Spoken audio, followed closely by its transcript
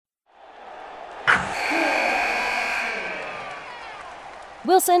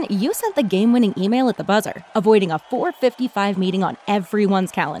Wilson, you sent the game-winning email at the buzzer, avoiding a 4:55 meeting on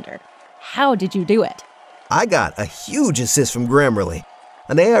everyone's calendar. How did you do it? I got a huge assist from Grammarly,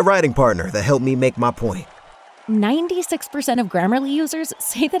 an AI writing partner that helped me make my point. 96% of Grammarly users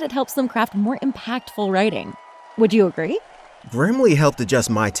say that it helps them craft more impactful writing. Would you agree? Grammarly helped adjust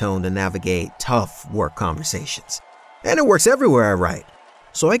my tone to navigate tough work conversations. And it works everywhere I write,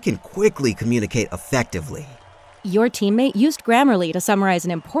 so I can quickly communicate effectively. Your teammate used Grammarly to summarize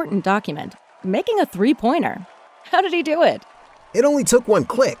an important document, making a 3-pointer. How did he do it? It only took one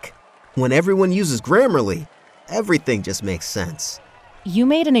click. When everyone uses Grammarly, everything just makes sense. You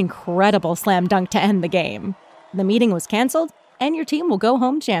made an incredible slam dunk to end the game. The meeting was canceled, and your team will go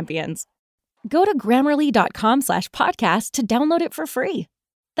home champions. Go to Grammarly.com/podcast to download it for free.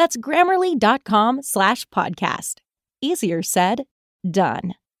 That's Grammarly.com/podcast. Easier said,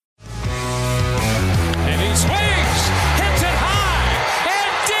 done. And he swings, hits it high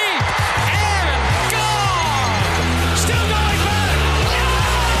and deep and gone. Still going back. Oh!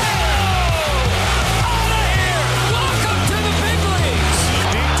 Out of here. Welcome to the big leagues.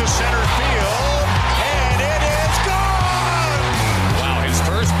 Deep to center field, and it is gone. Wow, his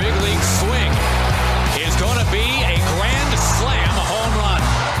first big league swing is going to be a grand slam home run.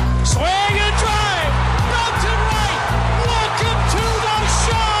 Swing and drive. Belton right. Welcome to the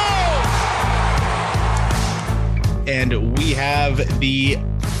show. And we have the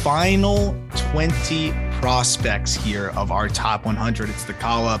final 20 prospects here of our top 100. It's the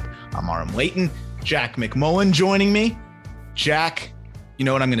call up. I'm Aram Leighton. Jack McMullen joining me. Jack, you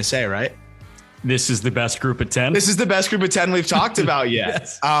know what I'm going to say, right? This is the best group of 10. This is the best group of 10 we've talked about yet.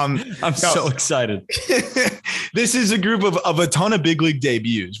 Yes. I'm so excited. This is a group of a ton of big league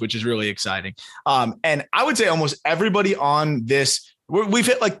debuts, which is really exciting. And I would say almost everybody on this, we've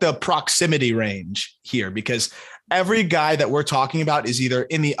hit like the proximity range here because every guy that we're talking about is either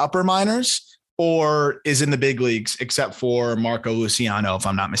in the upper minors or is in the big leagues, except for Marco Luciano, if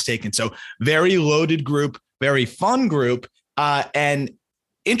I'm not mistaken. So very loaded group, very fun group, and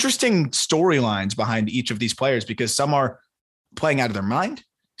interesting storylines behind each of these players because some are playing out of their mind.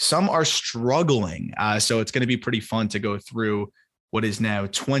 Some are struggling. So it's going to be pretty fun to go through what is now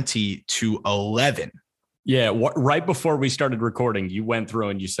 20-11. Yeah. Right before we started recording, you went through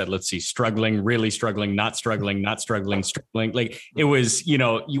and you said, let's see, struggling, really struggling, not struggling, not struggling, struggling. Like it was,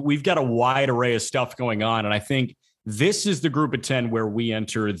 we've got a wide array of stuff going on. And I think this is the group of 10 where we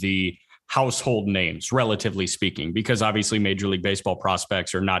enter the household names, relatively speaking, because obviously Major League Baseball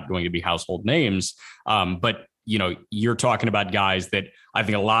prospects are not going to be household names. But you're talking about guys that I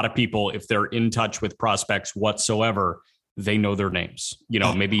think a lot of people, if they're in touch with prospects whatsoever, they know their names.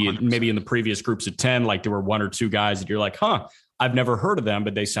 Maybe in the previous groups of 10, like there were one or two guys that you're like, I've never heard of them,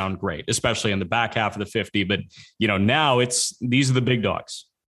 but they sound great, especially in the back half of the 50. But, now these are the big dogs.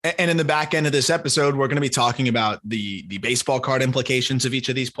 And in the back end of this episode, we're going to be talking about the baseball card implications of each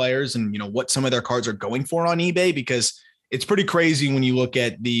of these players and, what some of their cards are going for on eBay, because it's pretty crazy when you look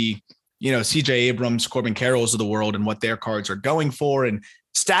at the, CJ Abrams, Corbin Carrolls of the world and what their cards are going for and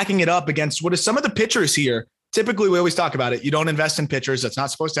stacking it up against what is some of the pitchers here. Typically, we always talk about it. You don't invest in pitchers. That's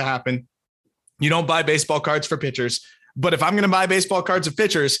not supposed to happen. You don't buy baseball cards for pitchers. But if I'm going to buy baseball cards of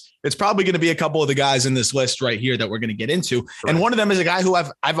pitchers, it's probably going to be a couple of the guys in this list right here that we're going to get into. Right. And one of them is a guy who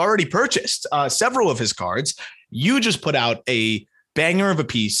I've already purchased several of his cards. You just put out a banger of a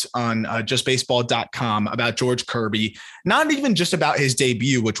piece on justbaseball.com about George Kirby, not even just about his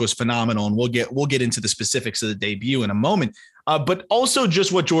debut, which was phenomenal. And we'll get into the specifics of the debut in a moment, but also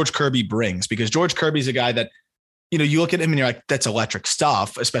just what George Kirby brings, because George Kirby's a guy that, you look at him and you're like, that's electric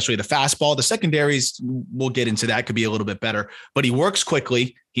stuff, especially the fastball. The secondaries, we'll get into that, could be a little bit better, but he works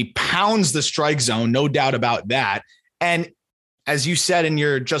quickly. He pounds the strike zone, no doubt about that. And as you said in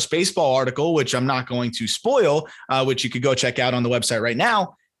your Just Baseball article, which I'm not going to spoil, which you could go check out on the website right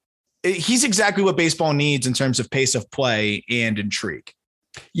now, he's exactly what baseball needs in terms of pace of play and intrigue.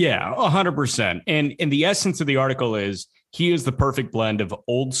 Yeah, 100%. And the essence of the article is, he is the perfect blend of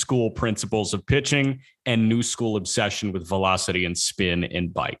old school principles of pitching and new school obsession with velocity and spin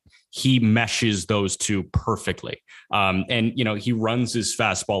and bite. He meshes those two perfectly. And he runs his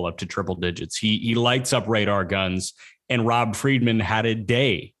fastball up to triple digits. He lights up radar guns. And Rob Friedman had a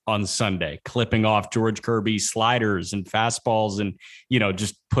day on Sunday, clipping off George Kirby's sliders and fastballs and,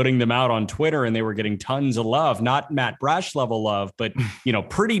 just putting them out on Twitter. And they were getting tons of love, not Matt Brash level love, but,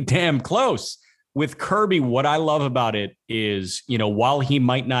 pretty damn close. With Kirby, what I love about it is, while he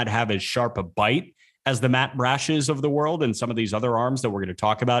might not have as sharp a bite as the Matt Brashes of the world and some of these other arms that we're going to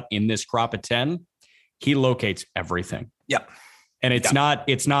talk about in this crop of 10, he locates everything. Yep. And it's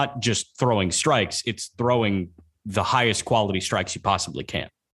not just throwing strikes. It's throwing the highest quality strikes you possibly can.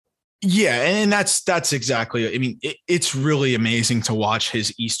 Yeah, and that's exactly. I mean, it's really amazing to watch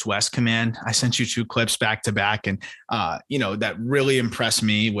his East-West command. I sent you 2 clips back to back, and that really impressed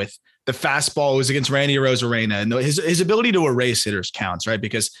me with the fastball. It was against Randy Arozarena, and his ability to erase hitters counts, right?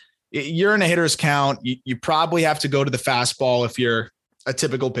 Because you're in a hitter's count, you probably have to go to the fastball if you're a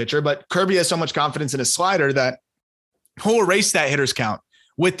typical pitcher. But Kirby has so much confidence in his slider that he'll erase that hitter's count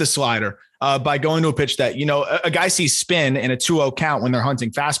with the slider by going to a pitch that a guy sees spin in a 2-0 count when they're hunting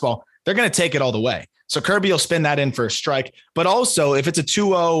fastball. They're going to take it all the way. So Kirby will spin that in for a strike. But also, if it's a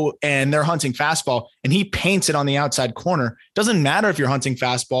 2-0 and they're hunting fastball and he paints it on the outside corner, doesn't matter if you're hunting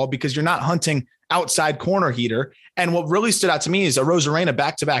fastball because you're not hunting outside corner heater. And what really stood out to me is Arozarena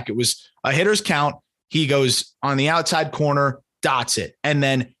back-to-back. It was a hitter's count. He goes on the outside corner, dots it. And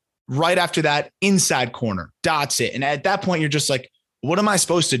then right after that, inside corner, dots it. And at that point, you're just like, what am I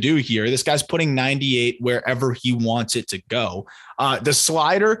supposed to do here? This guy's putting 98 wherever he wants it to go. The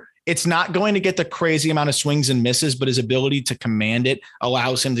slider, it's not going to get the crazy amount of swings and misses, but his ability to command it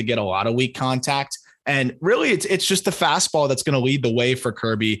allows him to get a lot of weak contact. And really, it's just the fastball that's going to lead the way for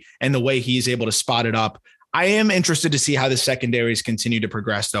Kirby and the way he's able to spot it up. I am interested to see how the secondaries continue to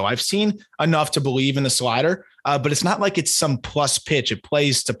progress, though. I've seen enough to believe in the slider, but it's not like it's some plus pitch. It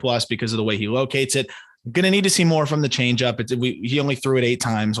plays to plus because of the way he locates it. Going to need to see more from the changeup. He only threw it 8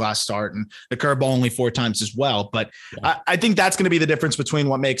 times last start, and the curveball only 4 times as well. But yeah. I think that's going to be the difference between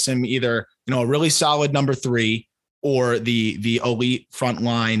what makes him either a really solid number 3 or the elite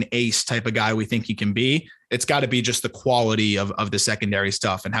frontline ace type of guy we think he can be. It's got to be just the quality of the secondary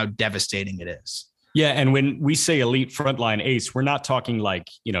stuff and how devastating it is. Yeah, and when we say elite frontline ace, we're not talking like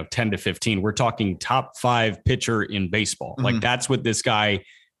 10 to 15. We're talking top 5 pitcher in baseball. Mm-hmm. Like that's what this guy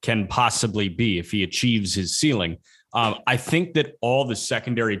can possibly be if he achieves his ceiling. I think that all the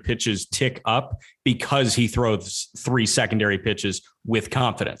secondary pitches tick up because he throws 3 secondary pitches with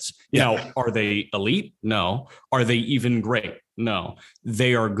confidence. Are they elite? No. Are they even great? No.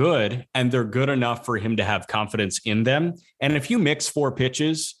 They are good, and they're good enough for him to have confidence in them. And if you mix 4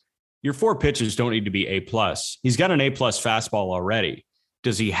 pitches, your 4 pitches don't need to be A+. He's got an A+ fastball already.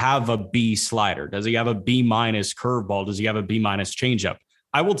 Does he have a B slider? Does he have a B- curveball? Does he have a B- changeup?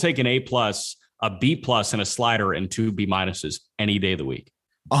 I will take an A+, a B+, and a slider and 2 B- any day of the week.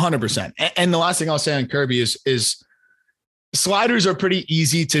 100%. And the last thing I'll say on Kirby is sliders are pretty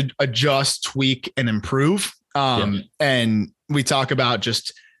easy to adjust, tweak, and improve. And we talk about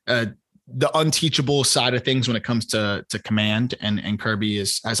just the unteachable side of things when it comes to command, and Kirby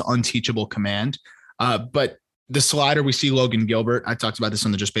has unteachable command. But the slider, we see Logan Gilbert. I talked about this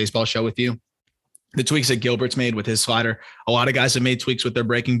on the Just Baseball show with you. The tweaks that Gilbert's made with his slider. A lot of guys have made tweaks with their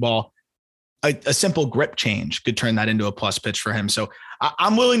breaking ball. A simple grip change could turn that into a plus pitch for him. So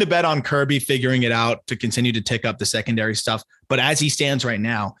I'm willing to bet on Kirby figuring it out to continue to tick up the secondary stuff. But as he stands right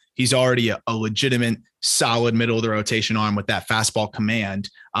now, he's already a legitimate, solid middle of the rotation arm with that fastball command,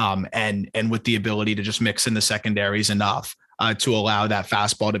 and with the ability to just mix in the secondaries enough to allow that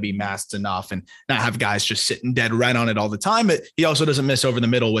fastball to be masked enough and not have guys just sitting dead right on it all the time. But he also doesn't miss over the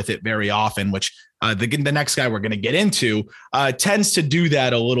middle with it very often, which the next guy we're going to get into tends to do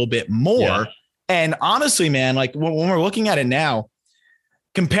that a little bit more. Yeah. And honestly, man, like when we're looking at it now,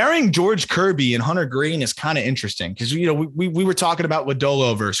 comparing George Kirby and Hunter Greene is kind of interesting because, we were talking about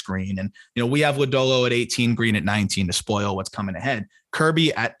Lodolo versus Greene, and, we have Lodolo at 18, Greene at 19 to spoil what's coming ahead.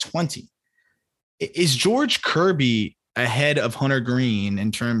 Kirby at 20. Is George Kirby ahead of Hunter Greene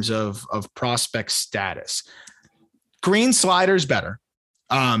in terms of prospect status? Greene's slider's better.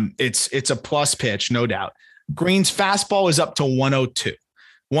 It's a plus pitch, no doubt. Greene's fastball is up to 102,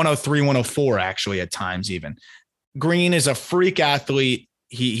 103, 104, actually at times even. Greene is a freak athlete.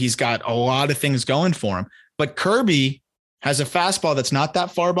 He's got a lot of things going for him, but Kirby has a fastball that's not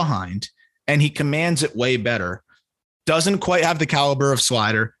that far behind, and he commands it way better. Doesn't quite have the caliber of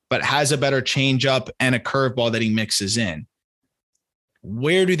slider, but has a better changeup and a curveball that he mixes in.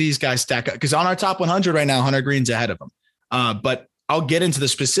 Where do these guys stack up? Because on our top 100 right now, Hunter Greene's ahead of him. But I'll get into the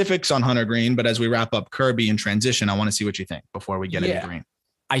specifics on Hunter Greene. But as we wrap up Kirby in transition, I want to see what you think before we get into Greene.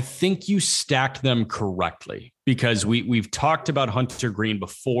 I think you stacked them correctly because we've talked about Hunter Greene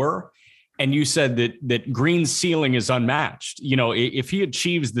before, and you said that Greene's ceiling is unmatched. If he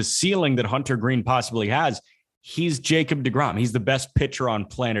achieves the ceiling that Hunter Greene possibly has, he's Jacob deGrom. He's the best pitcher on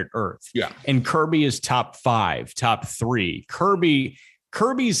planet Earth. Yeah. And Kirby is top 5, top 3.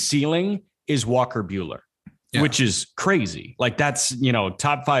 Kirby's ceiling is Walker Buehler, which is crazy. Like that's,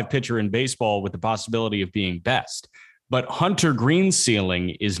 top 5 pitcher in baseball with the possibility of being best. but Hunter Green's ceiling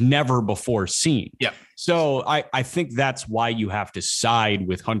is never before seen. Yeah. So I think that's why you have to side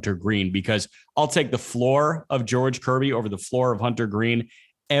with Hunter Green, because I'll take the floor of George Kirby over the floor of Hunter Green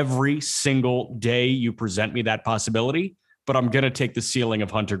every single day you present me that possibility, but I'm going to take the ceiling of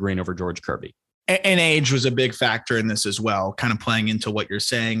Hunter Green over George Kirby. And age was a big factor in this as well, kind of playing into what you're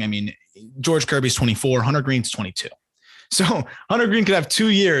saying. I mean, George Kirby's 24, Hunter Green's 22. So Hunter Green could have 2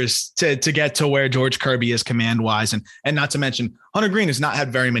 years to get to where George Kirby is command wise. And not to mention, Hunter Green has not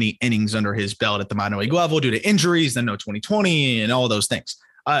had very many innings under his belt at the minor league level due to injuries, then no 2020 and all those things.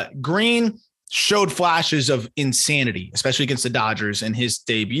 Green showed flashes of insanity, especially against the Dodgers in his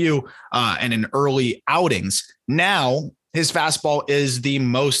debut and in early outings. Now his fastball is the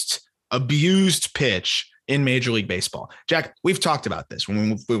most abused pitch in Major League Baseball. Jack, we've talked about this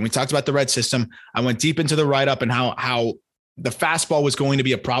when we talked about the red system. I went deep into the write-up and how the fastball was going to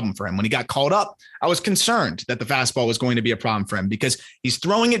be a problem for him. When he got called up, I was concerned that the fastball was going to be a problem for him because he's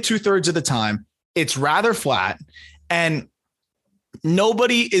throwing it 2/3 of the time. It's rather flat, and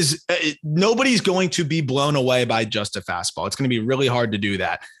nobody's going to be blown away by just a fastball. It's going to be really hard to do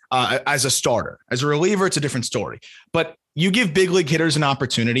that as a starter. As a reliever, it's a different story. But you give big league hitters an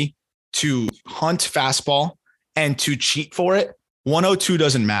opportunity to hunt fastball and to cheat for it. 102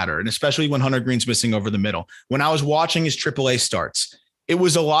 doesn't matter. And especially when Hunter Green's missing over the middle. When I was watching his AAA starts, it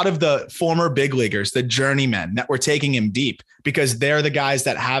was a lot of the former big leaguers, the journeymen that were taking him deep because they're the guys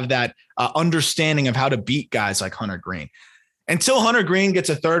that have that understanding of how to beat guys like Hunter Green. Until Hunter Green gets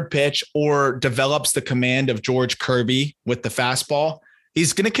a third pitch or develops the command of George Kirby with the fastball,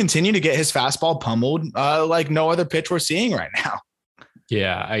 he's going to continue to get his fastball pummeled like no other pitch we're seeing right now.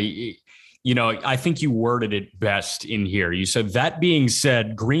 Yeah, I think you worded it best in here. You said, that being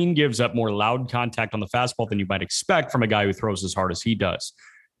said, Green gives up more loud contact on the fastball than you might expect from a guy who throws as hard as he does.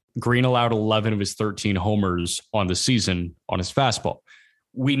 Green allowed 11 of his 13 homers on the season on his fastball.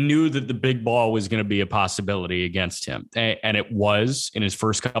 We knew that the big ball was going to be a possibility against him. And it was in his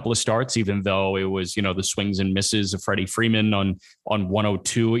first couple of starts, even though it was, the swings and misses of Freddie Freeman on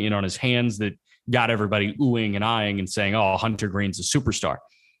 102 in on his hands that got everybody oohing and eyeing and saying, oh, Hunter Green's a superstar.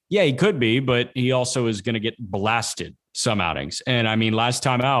 Yeah, he could be, but he also is going to get blasted some outings. And I mean, last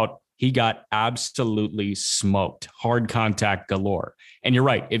time out, he got absolutely smoked, hard contact galore. And you're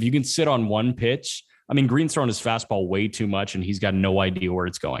right. If you can sit on one pitch, I mean, Green's throwing his fastball way too much and he's got no idea where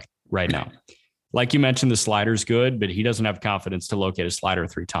it's going right now. Like you mentioned, the slider's good, but he doesn't have confidence to locate a slider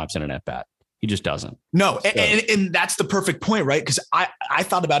 3 times in an at-bat. He just doesn't. No. So. And that's the perfect point, right? Because I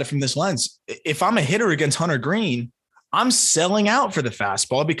thought about it from this lens. If I'm a hitter against Hunter Green, I'm selling out for the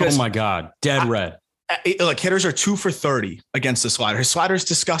fastball because, oh my God, dead red. Like hitters are 2 for 30 against the slider. His slider is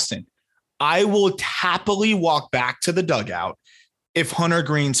disgusting. I will happily walk back to the dugout if Hunter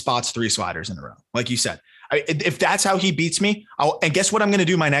Green spots 3 sliders in a row. Like you said, if that's how he beats me, and guess what I'm going to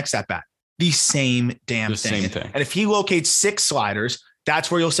do my next at bat? The same damn thing. And if he locates 6 sliders,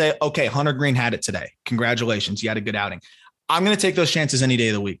 that's where you'll say, okay, Hunter Green had it today. Congratulations. You had a good outing. I'm going to take those chances any day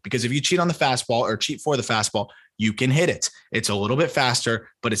of the week because if you cheat on the fastball or cheat for the fastball, you can hit it. It's a little bit faster,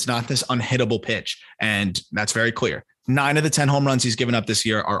 but it's not this unhittable pitch. And that's very clear. 9 of the 10 home runs he's given up this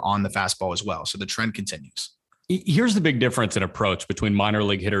year are on the fastball as well. So the trend continues. Here's the big difference in approach between minor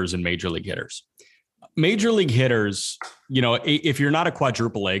league hitters and major league hitters. Major league hitters, if you're not a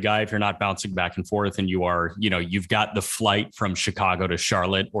quadruple A guy, if you're not bouncing back and forth and you are, you've got the flight from Chicago to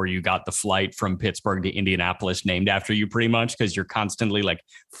Charlotte, or you got the flight from Pittsburgh to Indianapolis named after you pretty much because you're constantly like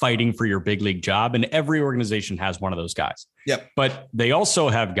fighting for your big league job. And every organization has one of those guys. Yep. But they also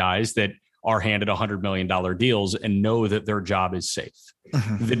have guys that are handed $100 million deals and know that their job is safe.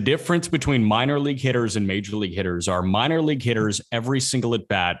 Mm-hmm. The difference between minor league hitters and major league hitters are minor league hitters, every single at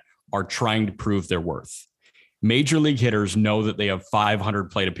bat, are trying to prove their worth. Major league hitters know that they have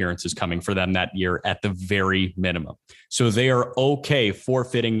 500 plate appearances coming for them that year at the very minimum. So they are okay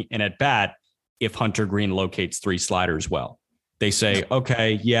forfeiting an at bat if Hunter Green locates 3 sliders well. They say,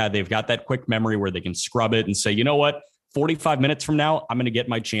 okay, yeah, they've got that quick memory where they can scrub it and say, you know what, 45 minutes from now, I'm going to get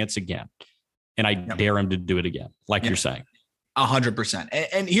my chance again. And I dare him to do it again, like you're saying. 100%.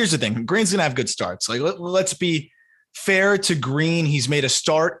 And here's the thing. Green's going to have good starts. Like, let's be fair to Green. He's made a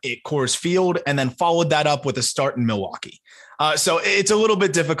start at Coors Field and then followed that up with a start in Milwaukee. So it's a little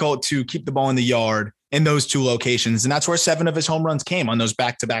bit difficult to keep the ball in the yard in those 2 locations. And that's where 7 of his home runs came on those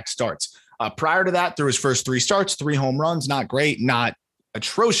back-to-back starts. Prior to that, through his first 3 starts, 3 home runs, not great, not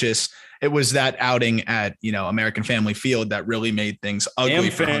atrocious. It was that outing at, American Family Field that really made things ugly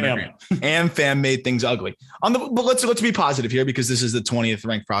for Hunter Green. AmFam made things ugly. But let's be positive here because this is the 20th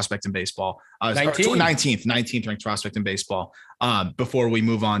ranked prospect in baseball. 19th ranked prospect in baseball. Before we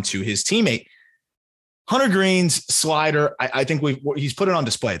move on to his teammate, Hunter Green's slider, I think he's put it on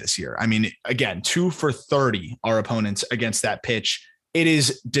display this year. I mean, again, 2 for 30 our opponents against that pitch. It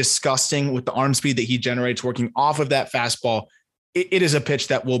is disgusting with the arm speed that he generates working off of that fastball. It is a pitch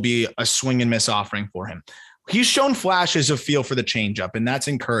that will be a swing and miss offering for him. He's shown flashes of feel for the changeup, and that's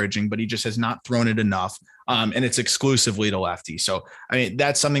encouraging, but he just has not thrown it enough. And it's exclusively to lefty. So, I mean,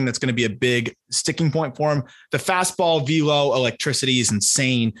 that's something that's going to be a big sticking point for him. The fastball velo electricity is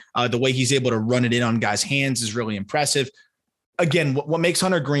insane. The way he's able to run it in on guys' hands is really impressive. Again, what makes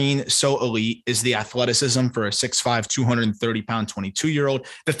Hunter Green so elite is the athleticism for a 6'5", 230-pound 22-year-old.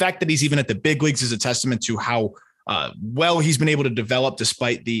 The fact that he's even at the big leagues is a testament to how well he's been able to develop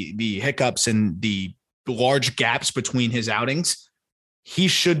despite the hiccups and the large gaps between his outings. He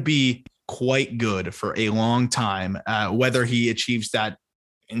should be quite good for a long time. Whether he achieves that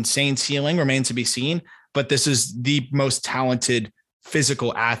insane ceiling remains to be seen, but this is the most talented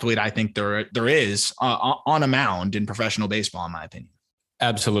physical athlete I think there is on a mound in professional baseball, in my opinion.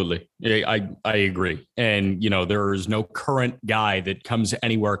 Absolutely. I agree. And, there is no current guy that comes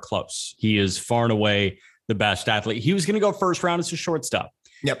anywhere close. He is far and away the best athlete. He was going to go first round as a shortstop.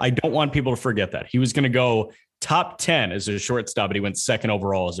 Yep. I don't want people to forget that. He was going to go top 10 as a shortstop, but he went second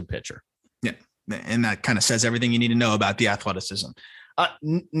overall as a pitcher. Yeah. And that kind of says everything you need to know about the athleticism.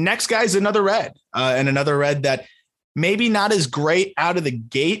 Next guy is another Red, and another Red that maybe not as great out of the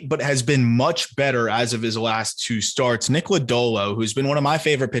gate, but has been much better as of his last 2 starts. Nick Lodolo, who's been one of my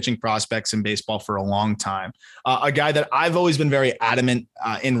favorite pitching prospects in baseball for a long time. A guy that I've always been very adamant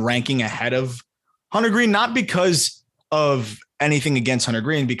in ranking ahead of Hunter Green, not because of anything against Hunter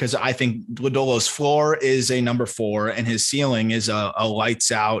Green, because I think Lodolo's floor is a number 4 and his ceiling is a lights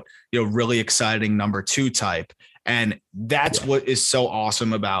out, really exciting number 2 type. And that's what is so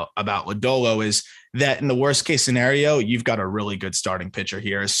awesome about Lodolo is that in the worst case scenario, you've got a really good starting pitcher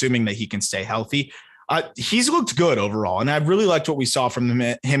here, assuming that he can stay healthy. He's looked good overall. And I really liked what we saw from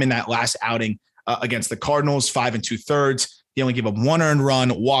him in that last outing against the Cardinals, 5 2/3. He only gave up 1 earned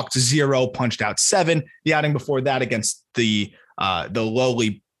run, walked 0, punched out 7. The outing before that against it wasn't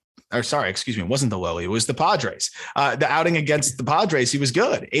the lowly. It was the Padres. The outing against the Padres, he was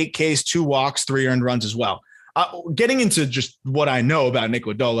good. 8 Ks, 2 walks, 3 earned runs as well. Getting into just what I know about Nick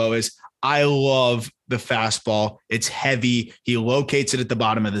Lodolo is I love the fastball. It's heavy. He locates it at the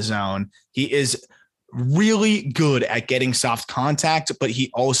bottom of the zone. He is really good at getting soft contact, but he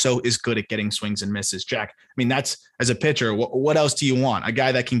also is good at getting swings and misses. Jack, I mean, that's as a pitcher, what else do you want? A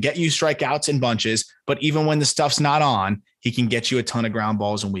guy that can get you strikeouts in bunches, but even when the stuff's not on, he can get you a ton of ground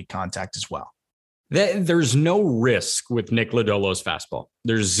balls and weak contact as well. There's no risk with Nick Lodolo's fastball.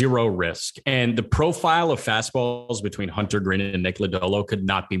 There's 0 risk. And the profile of fastballs between Hunter Green and Nick Lodolo could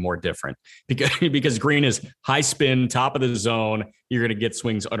not be more different because Green is high spin, top of the zone. You're going to get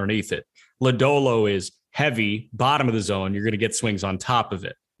swings underneath it. Lodolo is heavy, bottom of the zone. You're going to get swings on top of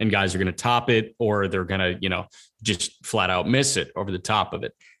it. And guys are going to top it or they're going to, just flat out miss it over the top of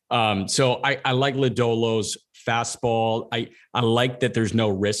it. So I like Lodolo's fastball. I like that there's no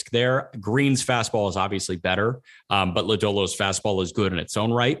risk there. Green's fastball is obviously better, but Lodolo's fastball is good in its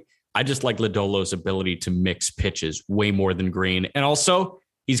own right. I just like Lodolo's ability to mix pitches way more than Green. And also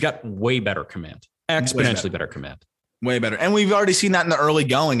he's got way better command, exponentially better command. Way better. And we've already seen that in the early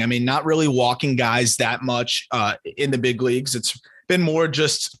going. I mean, not really walking guys that much in the big leagues. It's been more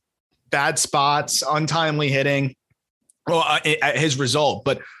just bad spots, untimely hitting at his result.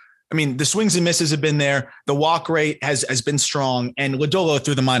 But I mean, the swings and misses have been there. The walk rate has been strong. And Lodolo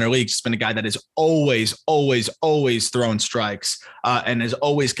through the minor leagues has been a guy that has always thrown strikes and has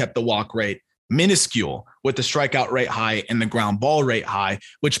always kept the walk rate minuscule with the strikeout rate high and the ground ball rate high,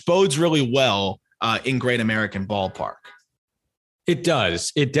 which bodes really well in Great American Ballpark. It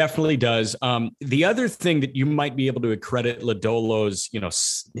does. It definitely does. The other thing that you might be able to accredit Lodolo's,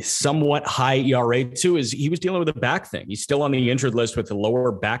 somewhat high ERA to is he was dealing with a back thing. He's still on the injured list with a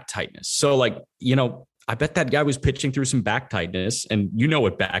lower back tightness. So I bet that guy was pitching through some back tightness, and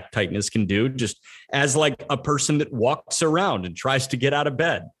what back tightness can do just as like a person that walks around and tries to get out of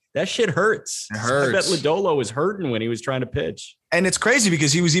bed. That shit hurts. It hurts. I bet Lodolo was hurting when he was trying to pitch. And it's crazy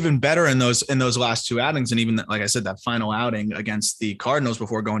because he was even better in those last 2 outings. And even, like I said, that final outing against the Cardinals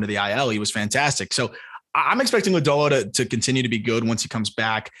before going to the IL, he was fantastic. So I'm expecting Lodolo to continue to be good once he comes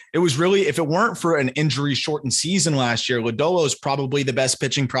back. It was really, if it weren't for an injury shortened season last year, Lodolo is probably the best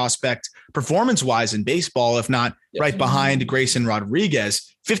pitching prospect performance wise in baseball, if not right behind Grayson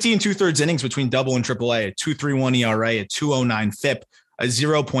Rodriguez. 15 2/3 innings between double and triple A, a 2.31 ERA, a 2.09 FIP, a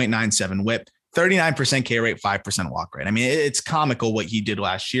 0.97 whip, 39% K rate, 5% walk rate. I mean, it's comical what he did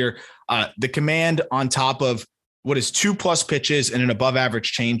last year. The command on top of what is 2+ pitches and an above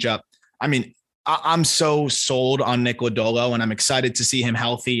average changeup. I mean, I'm so sold on Nick Lodolo, and I'm excited to see him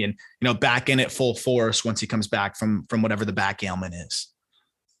healthy and, back in at full force once he comes back from whatever the back ailment is.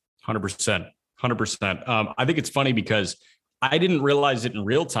 100%. I think it's funny because I didn't realize it in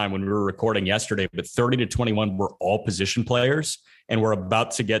real time when we were recording yesterday, but 30 to 21 were all position players, and we're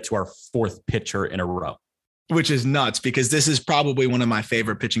about to get to our fourth pitcher in a row. Which is nuts because this is probably one of my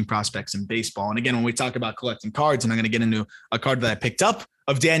favorite pitching prospects in baseball. And again, when we talk about collecting cards, and I'm going to get into a card that I picked up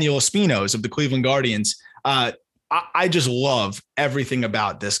of Daniel Espino's of the Cleveland Guardians, I just love everything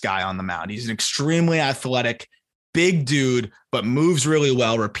about this guy on the mound. He's an extremely athletic, big dude, but moves really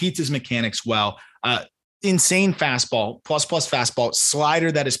well, repeats his mechanics well. Insane fastball, plus fastball,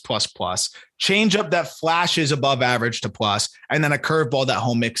 slider that is plus, changeup that flashes above average to plus, and then a curveball that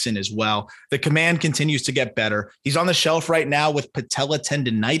he'll mix in as well. The command continues to get better. He's on the shelf right now with patella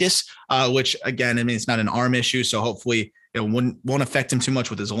tendonitis, which again, it's not an arm issue, so hopefully it won't affect him too much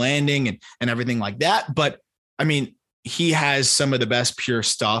with his landing and everything like that. But he has some of the best pure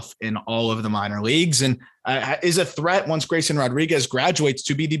stuff in all of the minor leagues, and is a threat once Grayson Rodriguez graduates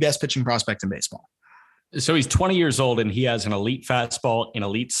to be the best pitching prospect in baseball. So he's 20 years old and he has an elite fastball, an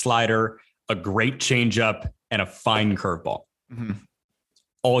elite slider, a great changeup, and a fine curveball. Mm-hmm.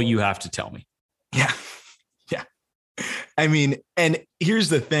 All you have to tell me. Yeah. And here's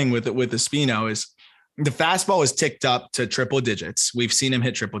the thing with Espino is the fastball is ticked up to triple digits. We've seen him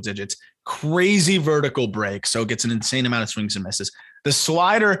hit triple digits, crazy vertical break. So it gets an insane amount of swings and misses. The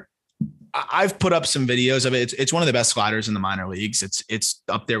slider, I've put up some videos of it. It's one of the best sliders in the minor leagues. It's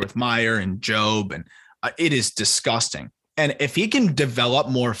up there with Meyer and Job, and it is disgusting. And if he can develop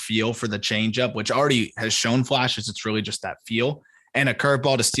more feel for the changeup, which already has shown flashes, it's really just that feel, and a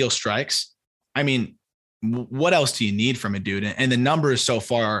curveball to steal strikes. What else do you need from a dude? And the numbers so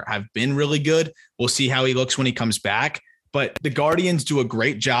far have been really good. We'll see how he looks when he comes back. But the Guardians do a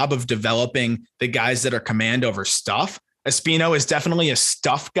great job of developing the guys that are command over stuff. Espino is definitely a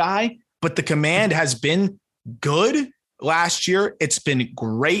stuff guy, but the command has been good. Last year, it's been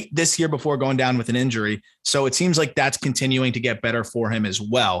great this year before going down with an injury. So it seems like that's continuing to get better for him as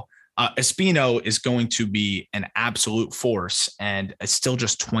well. Espino is going to be an absolute force, and is still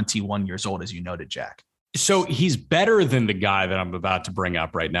just 21 years old, as you noted, Jack. So he's better than the guy that I'm about to bring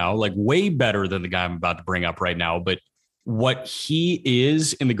up right now, like way better than the guy I'm about to bring up right now. But what he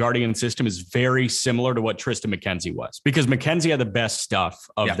is in the Guardian system is very similar to what Tristan McKenzie was, because McKenzie had the best stuff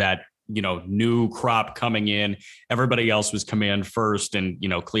of that, new crop coming in. Everybody else was command first, and,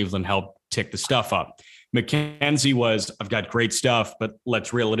 Cleveland helped tick the stuff up. McKenzie was, I've got great stuff, but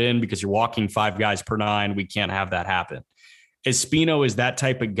let's reel it in because you're walking 5 guys per 9. We can't have that happen. Espino is that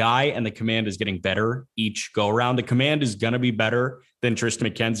type of guy, and the command is getting better each go around. The command is going to be better than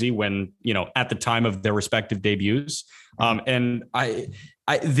Tristan McKenzie when, at the time of their respective debuts. And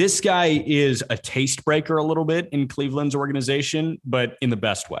this guy is a taste breaker a little bit in Cleveland's organization, but in the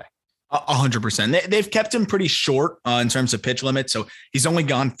best way. 100%. They've kept him pretty short in terms of pitch limit. So he's only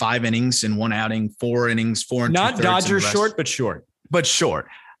gone 5 innings in 1 outing, 4 innings, 4 and 2/3. Not Dodgers short, but short.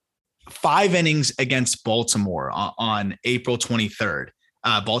 5 innings against Baltimore on April 23rd.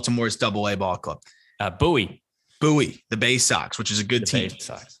 Baltimore's AA ball club. Bowie, the Bay Sox, which is a good team.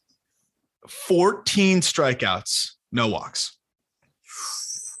 14 strikeouts, no walks.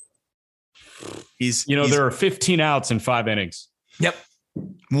 There are 15 outs in 5 innings. Yep.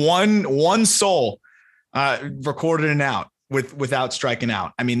 One soul recorded an out without striking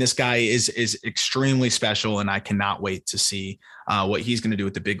out. This guy is extremely special, and I cannot wait to see what he's going to do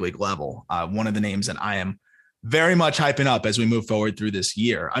at the big league level. One of the names that I am very much hyping up as we move forward through this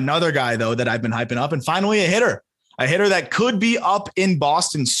year. Another guy, though, that I've been hyping up, and finally a hitter that could be up in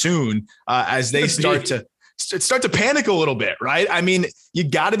Boston soon as they start to panic a little bit, right? You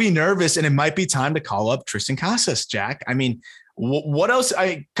got to be nervous, and it might be time to call up Triston Casas, Jack. What else?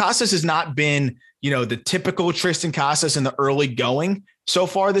 Casas has not been, the typical Triston Casas in the early going so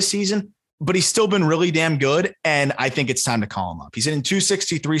far this season, but he's still been really damn good. And I think it's time to call him up. He's hitting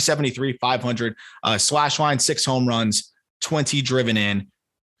 260, 373, 500, slash line, 6 home runs, 20 driven in,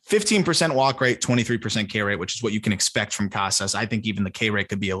 15% walk rate, 23% K rate, which is what you can expect from Casas. I think even the K rate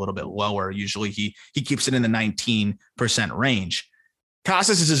could be a little bit lower. Usually he keeps it in the 19% range.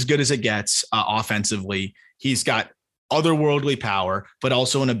 Casas is as good as it gets offensively. He's got otherworldly power, but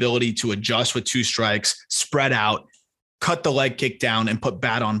also an ability to adjust with 2 strikes, spread out, cut the leg kick down, and put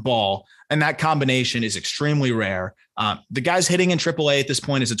bat on ball. And that combination is extremely rare. The guy's hitting in AAA at this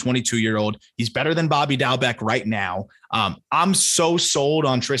point as a 22-year-old. He's better than Bobby Dalbec right now. I'm so sold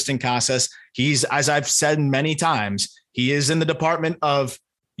on Triston Casas. He's, as I've said many times, he is in the department of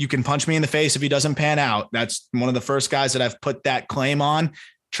you can punch me in the face if he doesn't pan out. That's one of the first guys that I've put that claim on.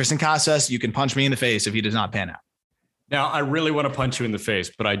 Triston Casas, you can punch me in the face if he does not pan out. Now, I really want to punch you in the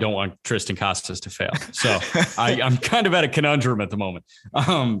face, but I don't want Triston Casas to fail. So I'm kind of at a conundrum at the moment.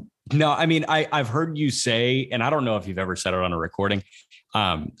 No, I mean, I've heard you say, and I don't know if you've ever said it on a recording.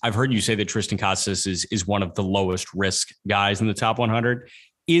 I've heard you say that Triston Casas is one of the lowest risk guys in the top 100.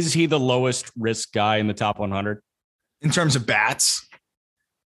 Is he the lowest risk guy in the top 100? In terms of bats?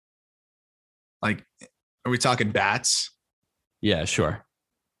 Like, are we talking bats? Yeah, sure.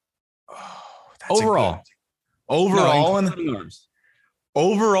 Oh, overall. Overall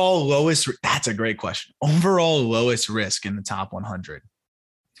lowest. That's a great question. Overall lowest risk in the top 100.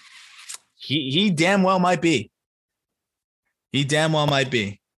 He damn well might be. He damn well might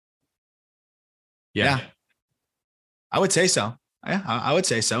be. Yeah. I would say so. Yeah, I would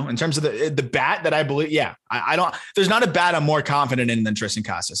say so. In terms of the bat that I believe, yeah, I don't. There's not a bat I'm more confident in than Triston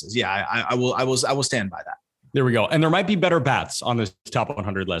Casas is. Yeah, I will stand by that. There we go. And there might be better bats on this top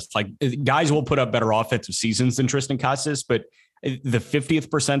 100 list. Like guys will put up better offensive seasons than Triston Casas, but the 50th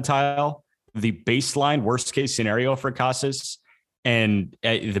percentile, the baseline worst case scenario for Casas, and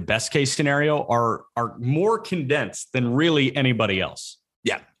the best case scenario are more condensed than really anybody else.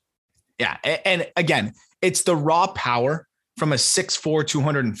 Yeah. Yeah. And again, it's the raw power from a 6'4",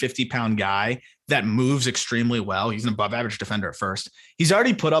 250-pound guy that moves extremely well. He's an above average defender at first. He's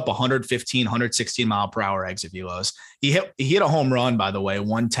already put up 115, 116 mile per hour exit velos. He hit a home run, by the way,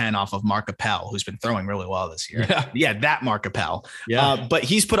 110 off of Mark Appel, who's been throwing really well this year. Yeah, that Mark Appel. Yeah. But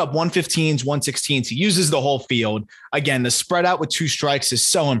he's put up 115s, 116s. He uses the whole field. Again, the spread out with 2 strikes is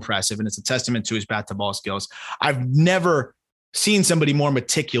so impressive, and it's a testament to his bat to ball skills. I've never seen somebody more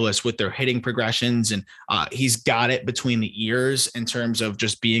meticulous with their hitting progressions, and he's got it between the ears in terms of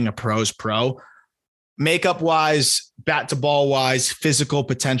just being a pro's pro. Makeup wise, bat to ball wise, physical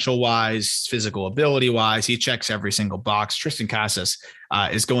potential wise, physical ability wise, he checks every single box. Triston Casas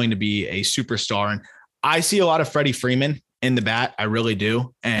is going to be a superstar, and I see a lot of Freddie Freeman in the bat. I really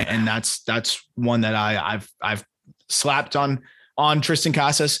do, and that's one that I've slapped on Triston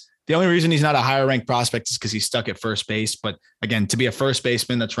Casas. The only reason he's not a higher ranked prospect is because he's stuck at first base. But again, to be a first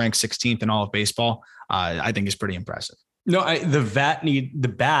baseman that's ranked 16th in all of baseball, I think is pretty impressive. No, the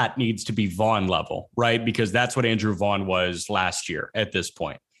bat needs to be Vaughn level, right? Because that's what Andrew Vaughn was last year at this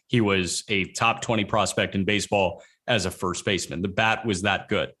point. He was a top 20 prospect in baseball as a first baseman. The bat was that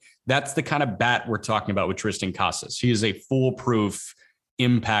good. That's the kind of bat we're talking about with Triston Casas. He is a foolproof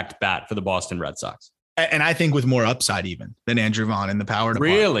impact bat for the Boston Red Sox. And I think with more upside even than Andrew Vaughn in the power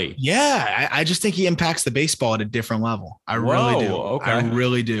department. Really? Yeah. I just think he impacts the baseball at a different level. I really do. Okay. I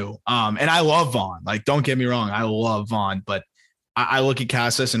really do. And I love Vaughn. Like, don't get me wrong. I love Vaughn, but I look at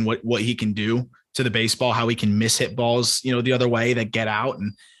Casas and what he can do to the baseball, how he can miss hit balls, the other way that get out.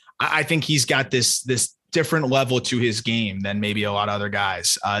 And I think he's got this different level to his game than maybe a lot of other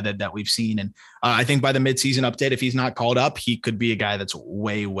guys that we've seen. And I think by the midseason update, if he's not called up, he could be a guy that's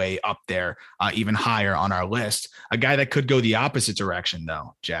way, way up there, even higher on our list. A guy that could go the opposite direction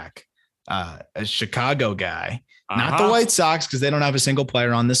though, Jack, a Chicago guy, not the White Sox, because they don't have a single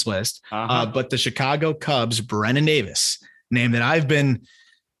player on this list, but the Chicago Cubs, Brennen Davis, name that I've been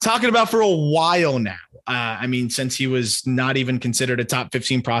talking about for a while now. Since he was not even considered a top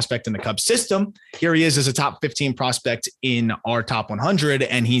 15 prospect in the Cubs system, here he is as a top 15 prospect in our top 100,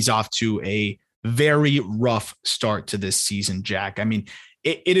 and he's off to a very rough start to this season, Jack. I mean,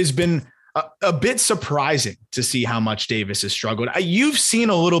 it has been a bit surprising to see how much Davis has struggled. You've seen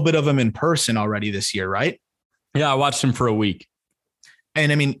a little bit of him in person already this year, right? Yeah, I watched him for a week.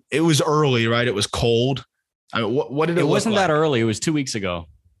 And I mean, it was early, right? It was cold. What did it look like? It wasn't that early. It was 2 weeks ago.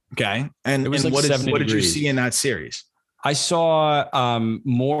 Okay. And, what did you see in that series? I saw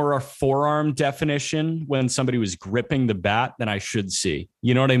more forearm definition when somebody was gripping the bat than I should see.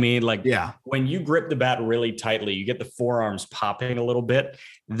 You know what I mean? Like, yeah, when you grip the bat really tightly, you get the forearms popping a little bit.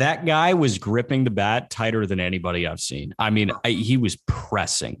 That guy was gripping the bat tighter than anybody I've seen. I mean, he was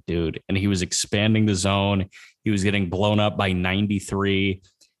pressing, dude, and he was expanding the zone. He was getting blown up by 93.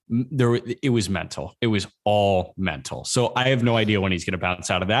 It was mental. It was all mental. So I have no idea when he's going to bounce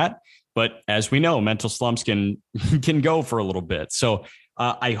out of that. But as we know, mental slumps can go for a little bit. So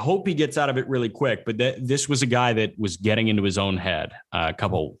I hope he gets out of it really quick. But this was a guy that was getting into his own head a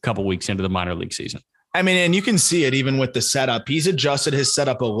couple weeks into the minor league season. I mean, and you can see it even with the setup. He's adjusted his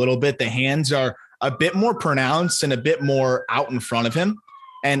setup a little bit. The hands are a bit more pronounced and a bit more out in front of him.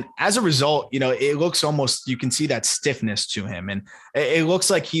 And as a result, it looks almost, you can see that stiffness to him. And it looks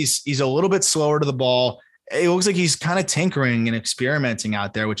like he's a little bit slower to the ball. It looks like he's kind of tinkering and experimenting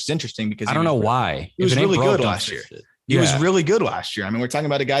out there, which is interesting because I don't know why. He was really good last year. He was really good last year. I mean, we're talking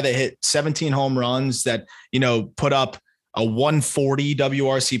about a guy that hit 17 home runs that, put up a 140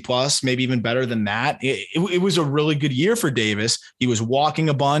 WRC plus, maybe even better than that. It was a really good year for Davis. He was walking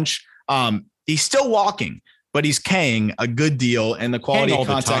a bunch. He's still walking, but he's K'ing a good deal, and the quality of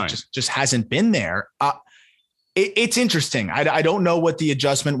contact just hasn't been there. It's interesting. I don't know what the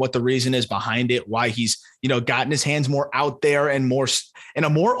adjustment, what the reason is behind it, why he's, gotten his hands more out there and more in a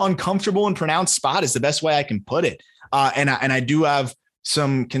more uncomfortable and pronounced spot is the best way I can put it. And I do have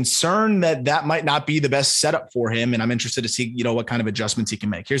some concern that might not be the best setup for him. And I'm interested to see, what kind of adjustments he can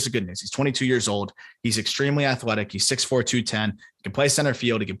make. Here's the good news. He's 22 years old. He's extremely athletic. He's 6'4", 210. He can play center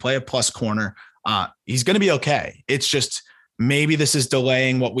field. He can play a plus corner. He's going to be okay. It's just maybe this is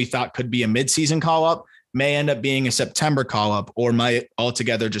delaying what we thought could be a midseason call up. May end up being a September call up, or might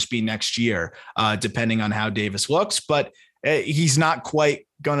altogether just be next year, depending on how Davis looks. But he's not quite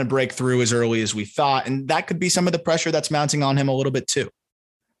going to break through as early as we thought. And that could be some of the pressure that's mounting on him a little bit too.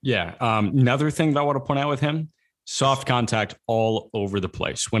 Yeah. Another thing that I want to point out with him, soft contact all over the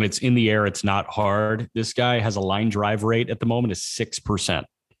place. When it's in the air, it's not hard. This guy has a line drive rate at the moment is 6%.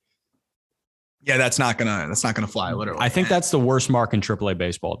 Yeah, that's not gonna fly, literally. I think that's the worst mark in AAA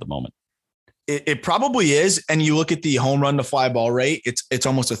baseball at the moment. It probably is. And you look at the home run to fly ball rate, it's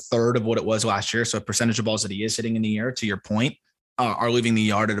almost a third of what it was last year. So a percentage of balls that he is hitting in the air, to your point, are leaving the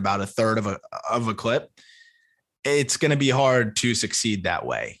yard at about a third of a clip. It's going to be hard to succeed that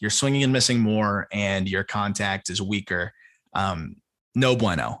way. You're swinging and missing more, and your contact is weaker. No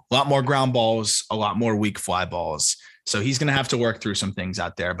bueno. A lot more ground balls, a lot more weak fly balls. So he's going to have to work through some things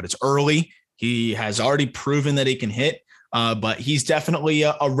out there, but it's early. He has already proven that he can hit. But he's definitely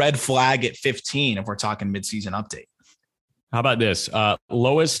a red flag at 15 if we're talking midseason update. How about this?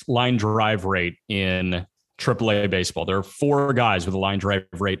 Lowest line drive rate in AAA baseball. There are 4 guys with a line drive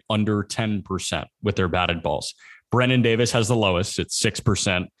rate under 10% with their batted balls. Brennan Davis has the lowest at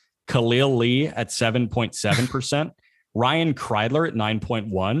 6%. Khalil Lee at 7.7%. Ryan Kreidler at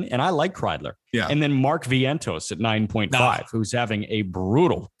 9.1. And I like Kreidler. Yeah. And then Mark Vientos at 9.5, who's having a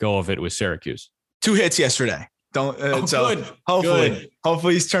brutal go of it with Syracuse. 2 hits yesterday. Good.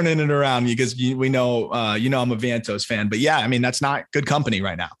 Hopefully he's turning it around, because we know, I'm a Vientos fan, but yeah, I mean, that's not good company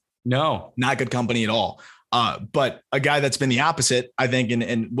right now. No, not good company at all. But a guy that's been the opposite, I think,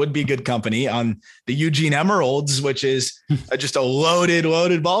 and would be good company on the Eugene Emeralds, which is just a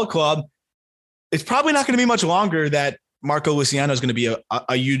loaded ball club. It's probably not going to be much longer that Marco Luciano is going to be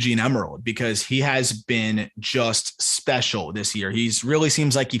a Eugene Emerald, because he has been just special this year. He's really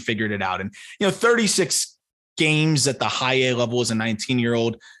seems like he figured it out. And, 36 games at the high A level as a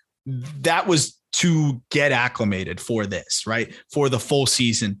 19-year-old, that was to get acclimated for this, right? For the full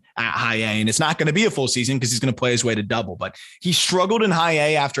season at high A. And it's not going to be a full season because he's going to play his way to double, but he struggled in high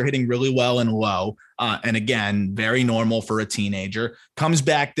A after hitting really well in low. And again, very normal for a teenager. Comes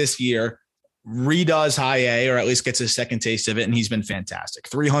back this year, redoes high A, or at least gets a second taste of it, and he's been fantastic.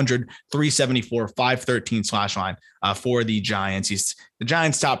 300, 374, 513 slash line for the Giants. He's the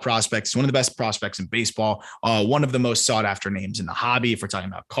Giants' top prospect. He's one of the best prospects in baseball, one of the most sought after names in the hobby if we're talking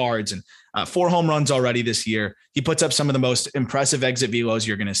about cards, and 4 home runs already this year. He puts up some of the most impressive exit velos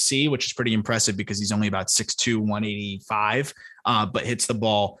you're going to see, which is pretty impressive because he's only about 6'2", 185, but hits the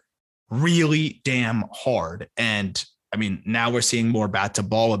ball really damn hard. And I mean, now we're seeing more bat to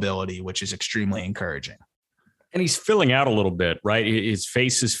ball ability, which is extremely encouraging. And he's filling out a little bit, right? His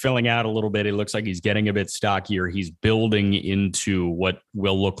face is filling out a little bit. It looks like he's getting a bit stockier. He's building into what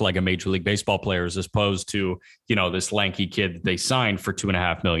will look like a Major League Baseball player, as opposed to, this lanky kid that they signed for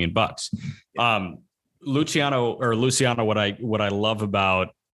 $2.5 million. Luciano, what I love about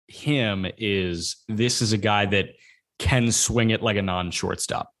him is this is a guy that can swing it like a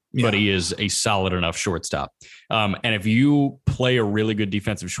non-shortstop. Yeah. But he is a solid enough shortstop. And if you play a really good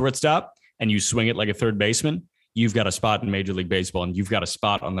defensive shortstop and you swing it like a third baseman, you've got a spot in Major League Baseball, and you've got a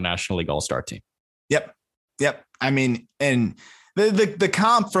spot on the National League All-Star team. Yep. I mean, and the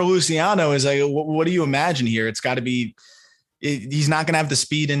comp for Luciano is like, what do you imagine here? It's got to be, he's not going to have the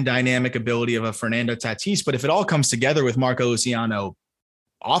speed and dynamic ability of a Fernando Tatis, but if it all comes together with Marco Luciano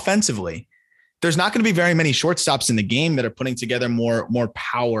offensively, there's not going to be very many shortstops in the game that are putting together more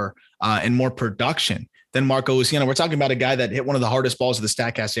power and more production than Marco Luciano. We're talking about a guy that hit one of the hardest balls of the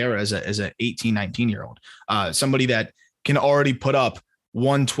StatCast era as a 18, 19-year-old, somebody that can already put up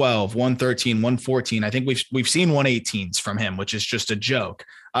 112, 113, 114. I think we've seen 118s from him, which is just a joke.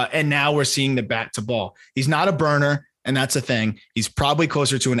 And now we're seeing the bat to ball. He's not a burner, and that's the thing. He's probably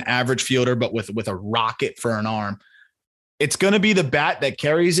closer to an average fielder, but with a rocket for an arm. It's going to be the bat that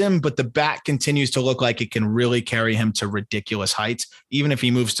carries him, but the bat continues to look like it can really carry him to ridiculous heights. Even if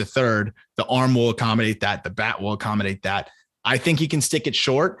he moves to third, the arm will accommodate that. The bat will accommodate that. I think he can stick it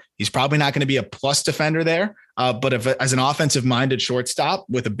short. He's probably not going to be a plus defender there. But as an offensive minded shortstop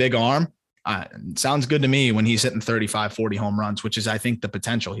with a big arm, sounds good to me when he's hitting 35, 40 home runs, which is, I think, the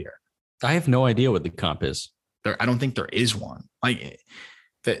potential here. I have no idea what the comp is. I don't think there is one. Like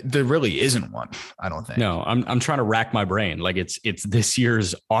there really isn't one. I don't think. No, I'm trying to rack my brain. Like it's this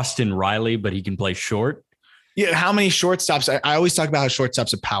year's Austin Riley, but he can play short. Yeah. How many shortstops? I always talk about how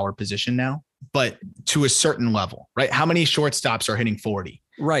shortstop's a power position now, but to a certain level, right? How many shortstops are hitting 40?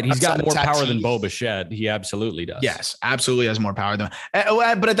 Right. He's got more power than Bo Bichette. He absolutely does. Yes, absolutely has more power than.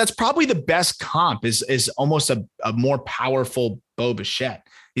 But that's probably the best comp is almost a more powerful Bo Bichette.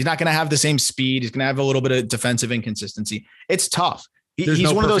 He's not going to have the same speed. He's going to have a little bit of defensive inconsistency. It's tough.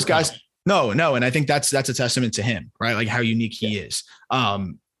 He's one of those guys. No. And I think that's a testament to him, right? Like how unique he is.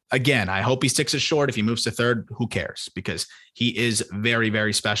 Again, I hope he sticks it short. If he moves to third, who cares? Because he is very,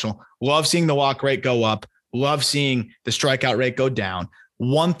 very special. Love seeing the walk rate go up. Love seeing the strikeout rate go down.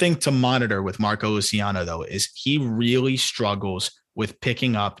 One thing to monitor with Marco Luciano, though, is he really struggles with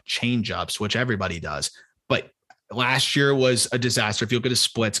picking up changeups, which everybody does. But last year was a disaster. If you look at his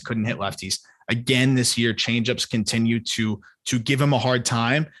splits, couldn't hit lefties. Again, this year, changeups continue to give him a hard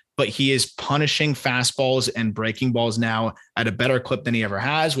time, but he is punishing fastballs and breaking balls now at a better clip than he ever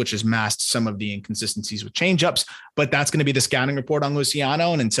has, which has masked some of the inconsistencies with changeups. But that's going to be the scouting report on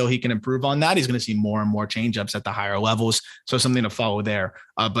Luciano. And until he can improve on that, he's going to see more and more changeups at the higher levels. So something to follow there.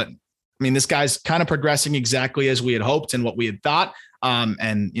 But I mean, this guy's kind of progressing exactly as we had hoped and what we had thought.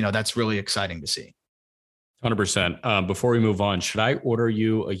 And, that's really exciting to see. 100%. Before we move on, should I order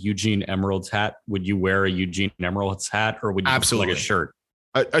you a Eugene Emeralds hat? Would you wear a Eugene Emeralds hat, or would you absolutely like a shirt?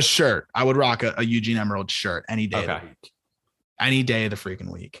 A shirt. I would rock a Eugene Emeralds shirt any day of the week. Any day of the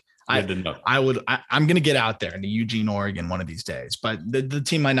freaking week. I'm going to get out there into Eugene, Oregon one of these days, but the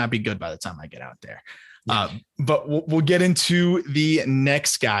team might not be good by the time I get out there. But we'll get into the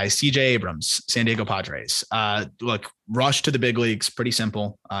next guy, CJ Abrams, San Diego Padres. Look, rush to the big leagues, pretty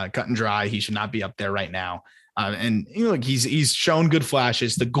simple, cut and dry. He should not be up there right now. And he's shown good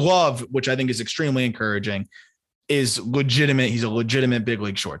flashes. The glove, which I think is extremely encouraging, is legitimate. He's a legitimate big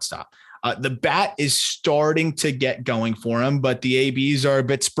league shortstop. The bat is starting to get going for him, but the ABs are a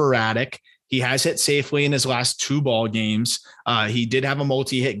bit sporadic. He has hit safely in his last 2 ball games. He did have a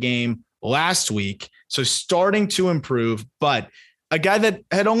multi-hit game last week. So starting to improve, but a guy that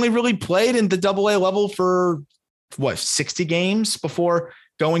had only really played in the AA level for 60 games before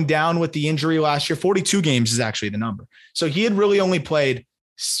going down with the injury last year. 42 games is actually the number. So he had really only played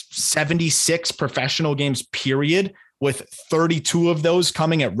 76 professional games, period, with 32 of those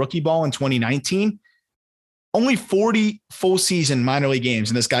coming at rookie ball in 2019. Only 40 full season minor league games.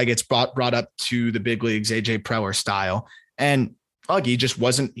 And this guy gets brought up to the big leagues, AJ Preller style. And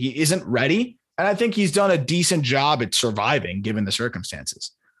he isn't ready. And I think he's done a decent job at surviving given the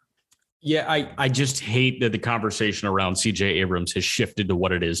circumstances. Yeah, I just hate that the conversation around CJ Abrams has shifted to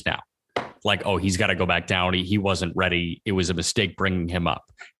what it is now. Like, he's got to go back down. He wasn't ready. It was a mistake bringing him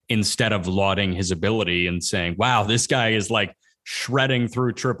up, instead of lauding his ability and saying, wow, this guy is like shredding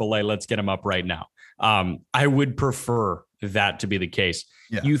through AAA. Let's get him up right now. I would prefer that to be the case.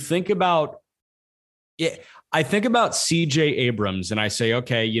 Yeah. You think about it. I think about CJ Abrams and I say,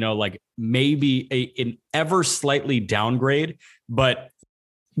 okay, like maybe an ever slightly downgrade, but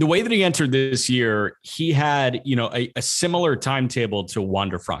the way that he entered this year, he had, a similar timetable to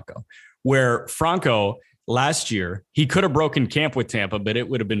Wander Franco, where Franco last year, he could have broken camp with Tampa, but it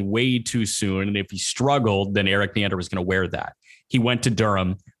would have been way too soon. And if he struggled, then Eric Neander was going to wear that. He went to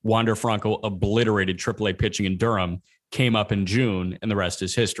Durham. Wander Franco obliterated AAA pitching in Durham, came up in June, and the rest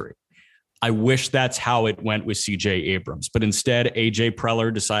is history. I wish that's how it went with CJ Abrams, but instead AJ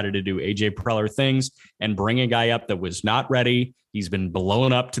Preller decided to do AJ Preller things and bring a guy up that was not ready. He's been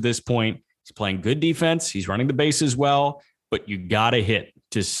blown up to this point. He's playing good defense. He's running the bases well, but you got to hit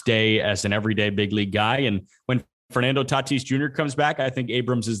to stay as an everyday big league guy. And when Fernando Tatis Jr. comes back, I think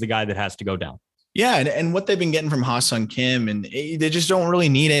Abrams is the guy that has to go down. Yeah. And what they've been getting from Ha-Seong Kim, and they just don't really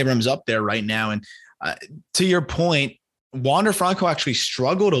need Abrams up there right now. And to your point, Wander Franco actually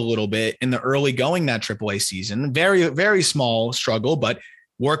struggled a little bit in the early going that AAA season. Very, very small struggle, but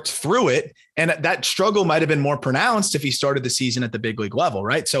worked through it. And that struggle might have been more pronounced if he started the season at the big league level,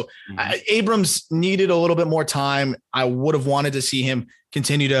 right? So Abrams needed a little bit more time. I would have wanted to see him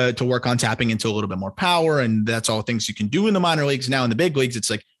continue to work on tapping into a little bit more power. And that's all things you can do in the minor leagues. Now in the big leagues, it's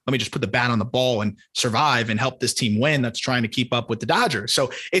like, let me just put the bat on the ball and survive and help this team win that's trying to keep up with the Dodgers.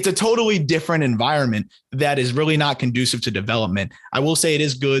 So it's a totally different environment that is really not conducive to development. I will say it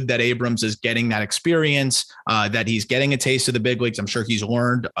is good that Abrams is getting that experience, that he's getting a taste of the big leagues. I'm sure he's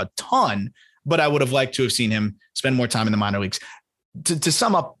learned a ton. but I would have liked to have seen him spend more time in the minor leagues. To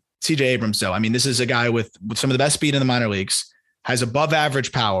sum up CJ Abrams, though, I mean, this is a guy with some of the best speed in the minor leagues, has above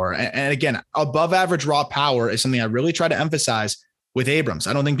average power. And again, above average raw power is something I really try to emphasize with Abrams.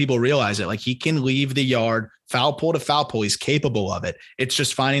 I don't think people realize it. Like, he can leave the yard foul pole to foul pole. He's capable of it. It's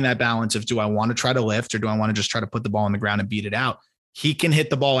just finding that balance of, do I want to try to lift or do I want to just try to put the ball on the ground and beat it out? He can hit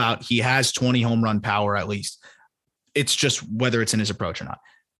the ball out. He has 20 home run power at least. It's just whether it's in his approach or not.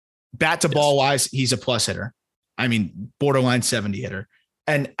 Bat to ball wise, he's a plus hitter. I mean, borderline 70 hitter.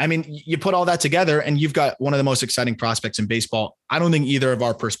 And I mean, you put all that together and you've got one of the most exciting prospects in baseball. I don't think either of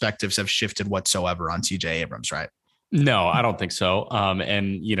our perspectives have shifted whatsoever on CJ Abrams, right? No, I don't think so.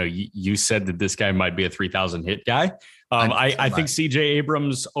 And you said that this guy might be a 3,000 hit guy. I think CJ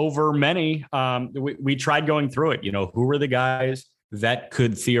Abrams over many. We tried going through it. Who were the guys that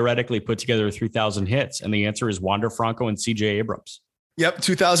could theoretically put together 3,000 hits? And the answer is Wander Franco and CJ Abrams. Yep,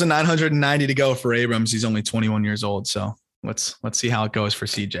 2,990 to go for Abrams. He's only 21 years old, so let's see how it goes for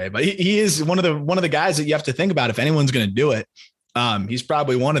CJ. But he is one of the guys that you have to think about if anyone's going to do it. He's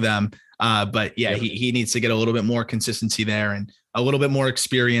probably one of them. But yeah, he needs to get a little bit more consistency there and a little bit more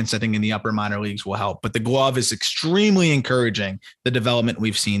experience, I think, in the upper minor leagues will help. But the glove is extremely encouraging, the development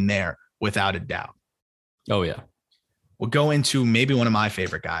we've seen there, without a doubt. Oh, yeah. We'll go into maybe one of my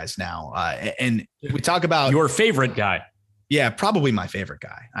favorite guys now. And we talk about your favorite guy. Yeah, probably my favorite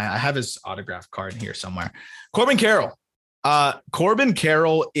guy. I have his autograph card here somewhere. Corbin Carroll. Corbin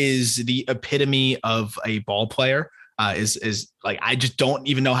Carroll is the epitome of a ball player. Is like, I just don't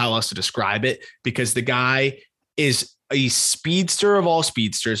even know how else to describe it, because the guy is a speedster of all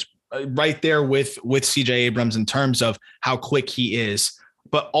speedsters, right there with CJ Abrams in terms of how quick he is,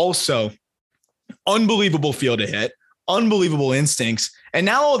 but also unbelievable feel to hit, unbelievable instincts. And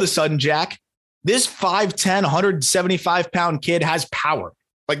now all of a sudden, Jack, this 5'10", 175-pound kid has power,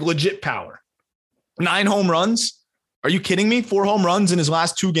 like legit power. 9 home runs. Are you kidding me? 4 home runs in his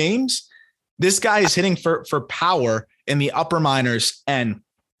last 2 games. This guy is hitting for power in the upper minors. And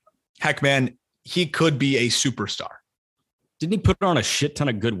heck, man, he could be a superstar. Didn't he put on a shit ton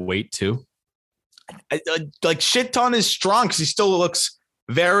of good weight too? Like, shit ton is strong because he still looks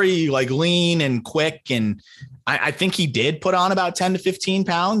very like lean and quick. And I think he did put on about 10 to 15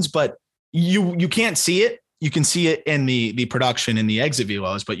 pounds, but you can't see it. You can see it in the production in the exit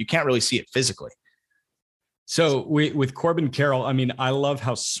velos, but you can't really see it physically. So with Corbin Carroll, I mean, I love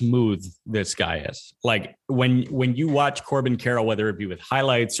how smooth this guy is. Like, when you watch Corbin Carroll, whether it be with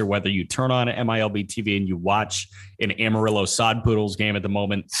highlights or whether you turn on MILB TV and you watch an Amarillo Sod Poodles game at the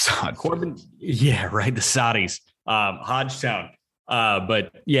moment, Corbin, yeah, right, the Saudis, Hodgetown.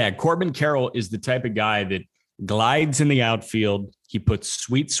 But yeah, Corbin Carroll is the type of guy that glides in the outfield. He puts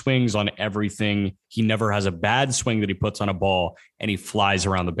sweet swings on everything. He never has a bad swing that he puts on a ball, and he flies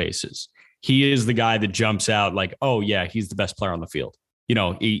around the bases. He is the guy that jumps out like, oh yeah, he's the best player on the field.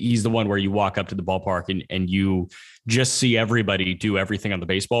 He's the one where you walk up to the ballpark and you just see everybody do everything on the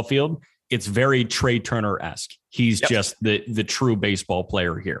baseball field. It's very Trey Turner-esque. He's just the true baseball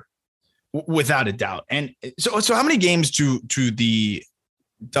player here. Without a doubt. And so how many games do the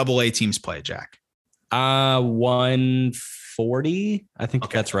AA teams play, Jack? 140. I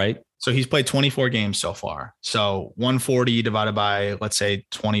think that's right. So he's played 24 games so far. So 140 divided by, let's say,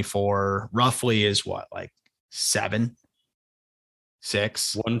 24 roughly is what, like 7,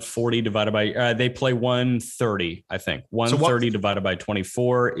 6? 140 divided by, they play 130, I think. 130 divided by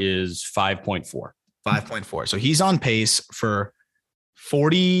 24 is 5.4. 5.4. So he's on pace for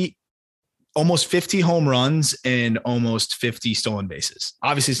 40, almost 50 home runs and almost 50 stolen bases.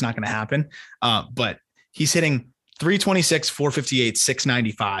 Obviously, it's not going to happen, but he's hitting 326, 458,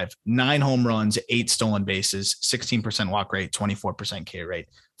 695, 9 home runs, 8 stolen bases, 16% walk rate, 24% K rate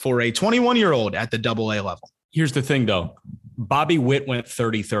for a 21-year-old at the AA level. Here's the thing, though. Bobby Witt went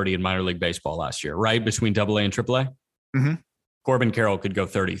 30-30 in minor league baseball last year, right? Between AA and AAA. Mm-hmm. Corbin Carroll could go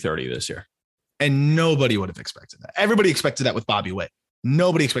 30-30 this year. And nobody would have expected that. Everybody expected that with Bobby Witt.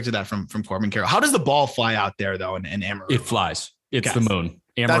 Nobody expected that from Corbin Carroll. How does the ball fly out there, though, in Amarillo? It flies. It's the moon.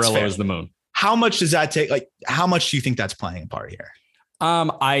 Amarillo is the moon. How much does that take? Like, how much do you think that's playing a part here?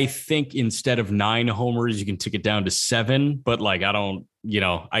 I think instead of 9 homers, you can take it down to 7. But like, I don't,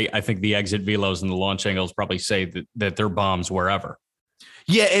 I think the exit velos and the launch angles probably say that they're bombs wherever.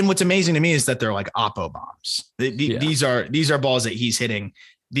 Yeah. And what's amazing to me is that they're like oppo bombs. These are balls that he's hitting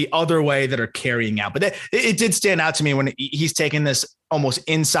the other way that are carrying out. But it did stand out to me when he's taking this almost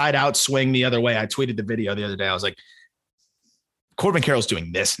inside out swing the other way. I tweeted the video the other day. I was like, Corbin Carroll's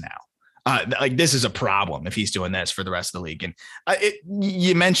doing this now. Like, this is a problem if he's doing this for the rest of the league. And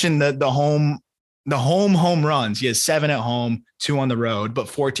you mentioned the home the home runs. He has 7 at home, 2 on the road, but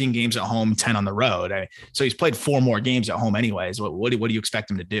 14 games at home, 10 on the road. So he's played 4 more games at home anyways. What do you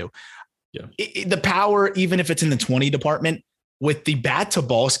expect him to do? Yeah. The power, even if it's in the 20 department, with the bat to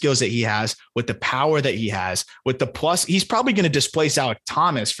ball skills that he has, with the power that he has, with the plus, he's probably going to displace Alek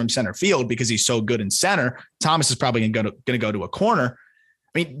Thomas from center field because he's so good in center. Thomas is probably going to go to a corner.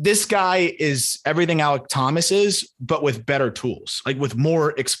 I mean, this guy is everything Alek Thomas is, but with better tools, like with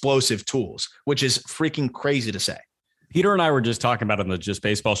more explosive tools, which is freaking crazy to say. Peter and I were just talking about it on the Just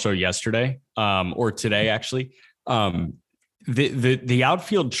Baseball show yesterday, or today, actually. The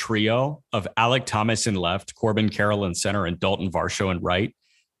outfield trio of Alek Thomas in left, Corbin Carroll in center, and Dalton Varsho in right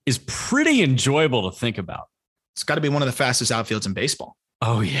is pretty enjoyable to think about. It's got to be one of the fastest outfields in baseball.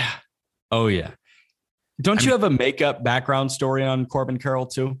 Oh, yeah. Don't you have a makeup background story on Corbin Carroll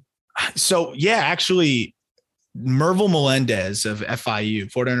too? So, yeah, actually, Mervil Melendez of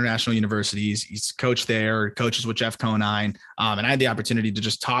FIU, Florida International University, he's coached there, coaches with Jeff Conine. And I had the opportunity to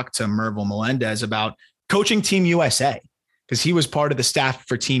just talk to Mervil Melendez about coaching Team USA, because he was part of the staff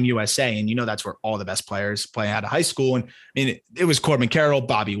for Team USA. And, that's where all the best players play out of high school. And I mean, it was Corbin Carroll,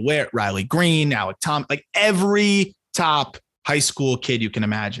 Bobby Witt, Riley Green, Alek Thomas, like every top high school kid you can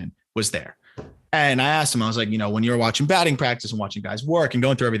imagine was there. And I asked him, I was like, when you were watching batting practice and watching guys work and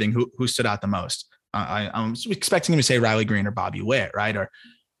going through everything, who stood out the most? I'm expecting him to say Riley Green or Bobby Witt, right? Or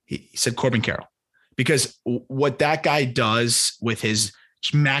he said Corbin Carroll, because what that guy does with his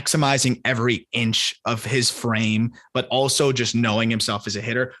maximizing every inch of his frame, but also just knowing himself as a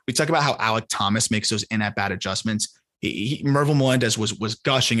hitter. We talk about how Alek Thomas makes those in-at-bat adjustments. Mervil Melendez was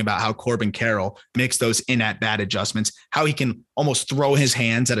gushing about how Corbin Carroll makes those in-at-bat adjustments, how he can almost throw his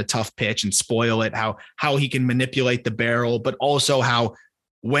hands at a tough pitch and spoil it, how he can manipulate the barrel, but also how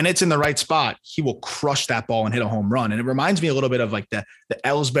when it's in the right spot, he will crush that ball and hit a home run. And it reminds me a little bit of like the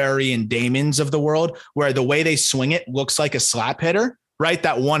Ellsbury and Damons of the world, where the way they swing it looks like a slap hitter, right?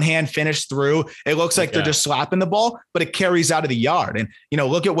 That one hand finish through, it looks like they're just slapping the ball, but it carries out of the yard. And,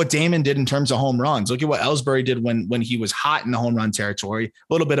 look at what Damon did in terms of home runs. Look at what Ellsbury did when he was hot in the home run territory,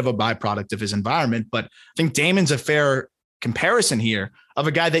 a little bit of a byproduct of his environment. But I think Damon's a fair comparison here of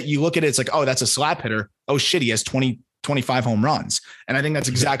a guy that you look at it, it's like, oh, that's a slap hitter. Oh shit, he has 25 home runs. And I think that's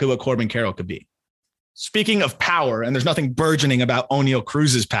exactly what Corbin Carroll could be. Speaking of power, and there's nothing burgeoning about Oneil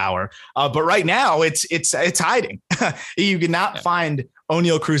Cruz's power, but right now it's hiding. You cannot find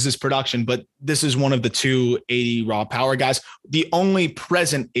Oneil Cruz's production, but this is one of the 2 80 raw power guys. The only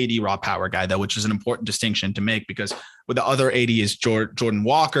present 80 raw power guy, though, which is an important distinction to make, because with the other 80 is Jordan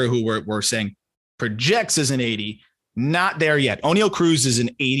Walker, who we're saying projects as an 80. Not there yet. Oneil Cruz is an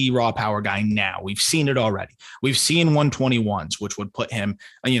 80 raw power guy now. We've seen it already. We've seen 121s, which would put him,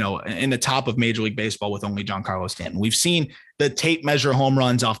 in the top of Major League Baseball with only Giancarlo Stanton. We've seen the tape measure home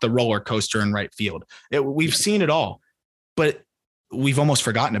runs off the roller coaster in right field. We've seen it all, but we've almost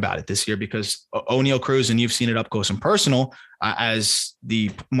forgotten about it this year, because Oneil Cruz, and you've seen it up close and personal as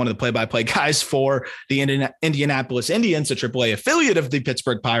one of the play-by-play guys for the Indianapolis Indians, a AAA affiliate of the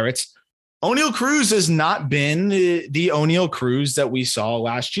Pittsburgh Pirates. Oneil Cruz has not been the Oneil Cruz that we saw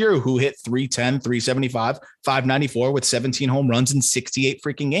last year, who hit 310, 375, 594 with 17 home runs in 68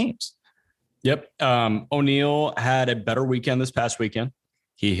 freaking games. Yep. Oneil had a better weekend this past weekend.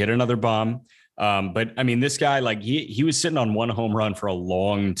 He hit another bomb. But I mean, this guy, like he was sitting on 1 home run for a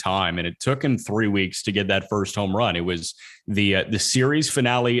long time, and it took him 3 weeks to get that first home run. It was the series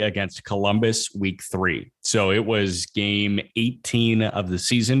finale against Columbus week 3. So it was game 18 of the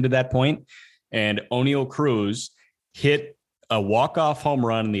season to that point. And Oneil Cruz hit a walk-off home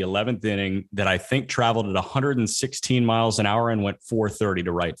run in the 11th inning that I think traveled at 116 miles an hour and went 430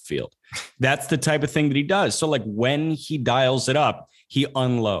 to right field. That's the type of thing that he does. So like when he dials it up, he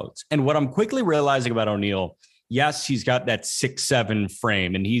unloads. And what I'm quickly realizing about Oneil, yes, he's got that 6'7"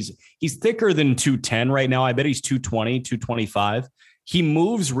 frame, and he's thicker than 210 right now. I bet he's 220, 225. He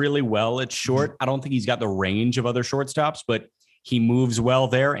moves really well at short. I don't think he's got the range of other shortstops, but he moves well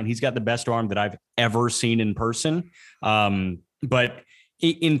there, and he's got the best arm that I've ever seen in person. But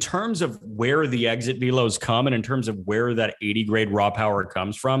in terms of where the exit velos come, and in terms of where that 80 grade raw power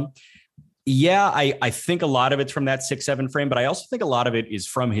comes from, yeah, I think a lot of it's from that 6'7" frame, but I also think a lot of it is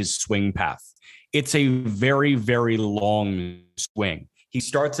from his swing path. It's a very, very long swing. He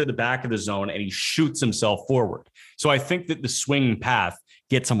starts at the back of the zone and he shoots himself forward. So I think that the swing path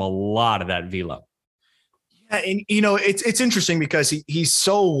gets him a lot of that velo. Yeah, and it's interesting because he's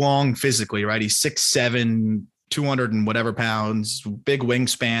so long physically, right? He's 6'7", 200 and whatever pounds, big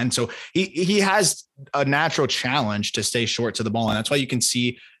wingspan. So he has a natural challenge to stay short to the ball. And that's why you can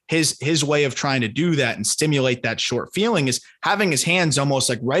see his way of trying to do that and stimulate that short feeling is having his hands almost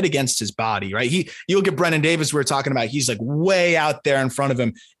like right against his body, right? You look at Brennan Davis, we were talking about, he's like way out there in front of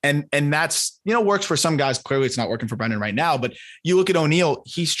him. And that's, works for some guys. Clearly it's not working for Brennan right now, but you look at O'Neal,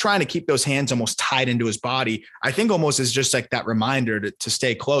 he's trying to keep those hands almost tied into his body. I think almost as just like that reminder to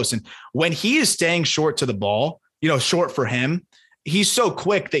stay close. And when he is staying short to the ball, short for him, he's so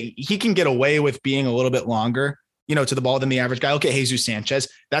quick that he can get away with being a little bit longer to the ball than the average guy. Look at Jesus Sanchez.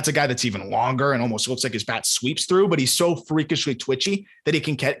 That's a guy that's even longer and almost looks like his bat sweeps through, but he's so freakishly twitchy that he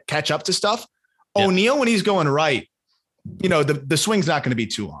can catch up to stuff. Yeah. O'Neal, when he's going right, the swing's not going to be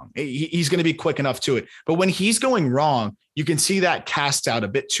too long. He's going to be quick enough to it. But when he's going wrong, you can see that cast out a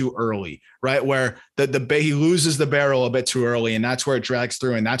bit too early, right? Where he loses the barrel a bit too early, and that's where it drags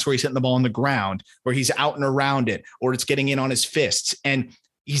through. And that's where he's hitting the ball on the ground, where he's out and around it, or it's getting in on his fists. And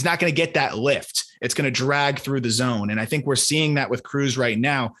he's not going to get that lift. It's going to drag through the zone. And I think we're seeing that with Cruz right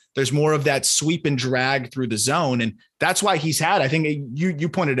now. There's more of that sweep and drag through the zone. And that's why he's had, I think you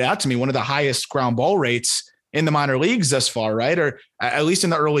pointed it out to me, one of the highest ground ball rates in the minor leagues thus far, right? Or at least in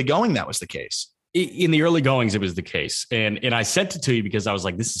the early going, that was the case. In the early goings, it was the case. And I sent it to you because I was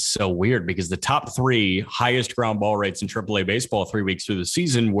like, this is so weird, because the top three highest ground ball rates in AAA baseball 3 weeks through the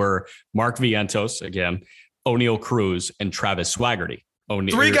season were Mark Vientos, again, O'Neal Cruz, and Travis Swaggerty.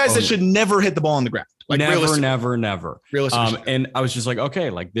 Three guys that should never hit the ball on the ground. Like never. And I was just like, okay,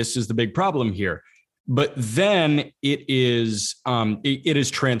 like this is the big problem here. But then it is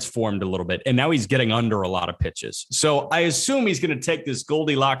transformed a little bit. And now he's getting under a lot of pitches. So I assume he's going to take this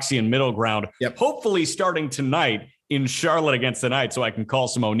Goldilocksian middle ground, hopefully starting tonight in Charlotte against the Knights, so I can call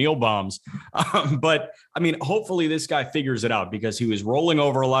some O'Neal bombs. But I mean, hopefully this guy figures it out, because he was rolling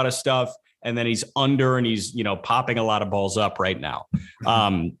over a lot of stuff. And then he's under and he's, popping a lot of balls up right now.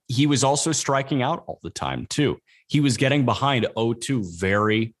 He was also striking out all the time, too. He was getting behind 0-2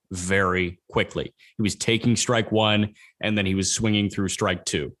 very, very quickly. He was taking strike one, and then he was swinging through strike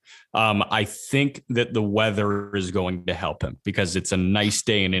two. I think that the weather is going to help him, because it's a nice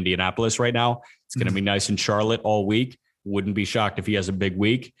day in Indianapolis right now. It's going to be nice in Charlotte all week. Wouldn't be shocked if he has a big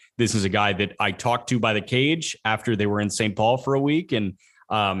week. This is a guy that I talked to by the cage after they were in St. Paul for a week. And,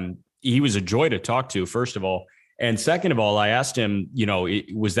 he was a joy to talk to, first of all. And second of all, I asked him,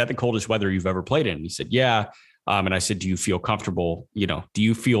 was that the coldest weather you've ever played in? And he said, yeah. And I said, do you feel comfortable? Do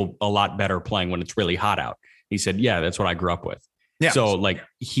you feel a lot better playing when it's really hot out? He said, yeah, that's what I grew up with. Yeah. So like,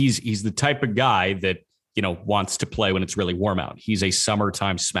 he's the type of guy that, wants to play when it's really warm out. He's a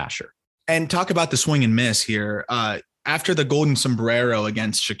summertime smasher. And talk about the swing and miss here. After the Golden Sombrero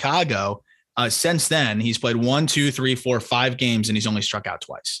against Chicago, since then, he's played 1, 2, 3, 4, 5 games, and he's only struck out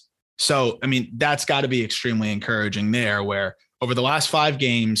twice. So, I mean, that's got to be extremely encouraging there, where over the last 5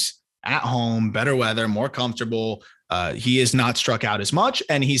 games at home, better weather, more comfortable, he is not struck out as much.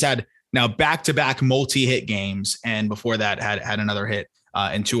 And he's had now back-to-back multi-hit games. And before that had another hit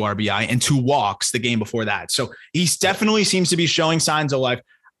and 2 RBI and 2 walks the game before that. So he's definitely seems to be showing signs of life.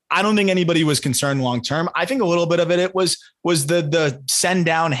 I don't think anybody was concerned long-term. I think a little bit of it was the send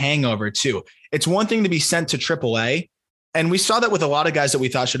down hangover too. It's one thing to be sent to AAA. And we saw that with a lot of guys that we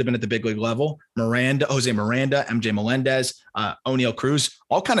thought should have been at the big league level. Jose Miranda, MJ Melendez, O'Neal Cruz,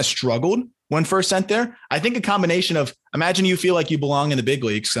 all kind of struggled when first sent there. I think a combination of, imagine you feel like you belong in the big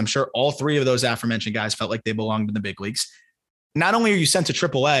leagues. I'm sure all 3 of those aforementioned guys felt like they belonged in the big leagues. Not only are you sent to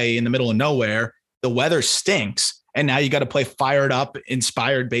AAA in the middle of nowhere, the weather stinks, and now you got to play fired up,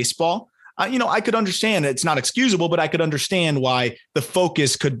 inspired baseball. I could understand it's not excusable, but I could understand why the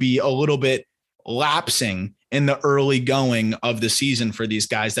focus could be a little bit lapsing in the early going of the season for these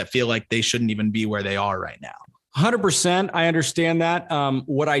guys that feel like they shouldn't even be where they are right now. 100%. I understand that.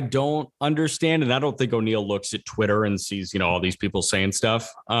 What I don't understand, and I don't think O'Neal looks at Twitter and sees, all these people saying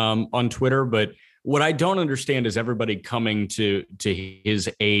stuff on Twitter, but what I don't understand is everybody coming to his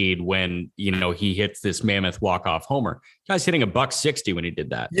aid when, he hits this mammoth walk-off homer. Guy's hitting $160 when he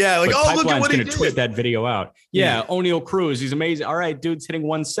did that. Yeah, like, but look at what he did. Pipeline's going to tweet that video out. Yeah, O'Neal Cruz, he's amazing. All right, dude's hitting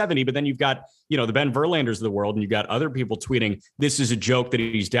 170, but then you've got, the Ben Verlanders of the world, and you've got other people tweeting, this is a joke that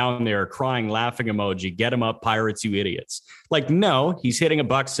he's down there crying, laughing emoji, get him up, Pirates, you idiots. Like, no, he's hitting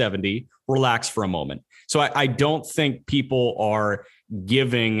 $170. Relax for a moment. So I don't think people are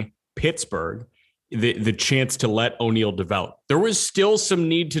giving Pittsburgh the chance to let O'Neal develop. There was still some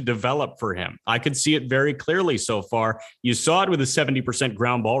need to develop for him. I could see it very clearly so far. You saw it with a 70%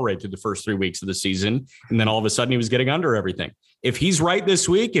 ground ball rate through the first 3 weeks of the season. And then all of a sudden he was getting under everything. If he's right this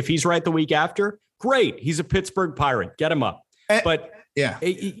week, if he's right the week after, great. He's a Pittsburgh Pirate. Get him up. But yeah,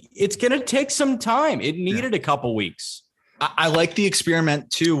 it's going to take some time. It needed a couple weeks. I like the experiment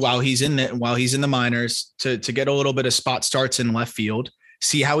too, while he's in the minors to get a little bit of spot starts in left field.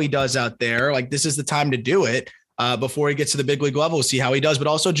 see how he does out there. Like, this is the time to do it before he gets to the big league level, see how he does, but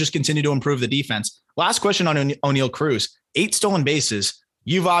also just continue to improve the defense. Last question on Oneil Cruz, 8 stolen bases.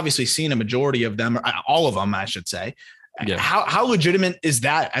 You've obviously seen a majority of them, or all of them, I should say. Yeah. How legitimate is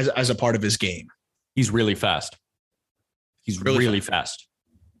that as a part of his game? He's really fast. He's really fast.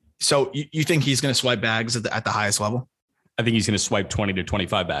 So you think he's going to swipe bags at the highest level? I think he's going to swipe 20 to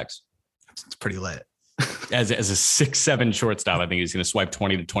 25 bags. It's pretty lit. As a 6'7" shortstop, I think he's going to swipe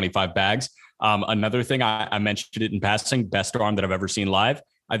 20 to 25 bags. Another thing, I mentioned it in passing, best arm that I've ever seen live.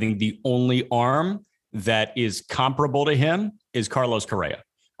 I think the only arm that is comparable to him is Carlos Correa.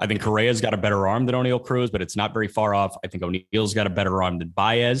 I think Correa's got a better arm than Oneil Cruz, but it's not very far off. I think O'Neill's got a better arm than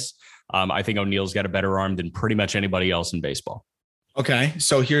Baez. I think O'Neill's got a better arm than pretty much anybody else in baseball. Okay,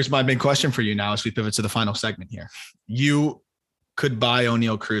 so here's my big question for you now as we pivot to the final segment here. You could buy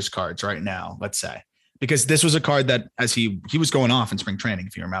Oneil Cruz cards right now, let's say, because this was a card that as he was going off in spring training,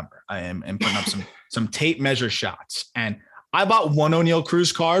 if you remember, I am putting up some tape measure shots. And I bought one Oneil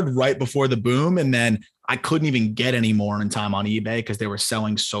Cruz card right before the boom, and then I couldn't even get any more in time on eBay because they were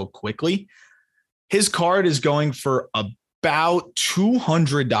selling so quickly. His card is going for about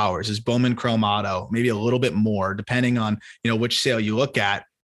 $200 is Bowman Chrome Auto, maybe a little bit more, depending on, which sale you look at.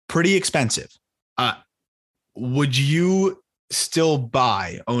 Pretty expensive. Would you still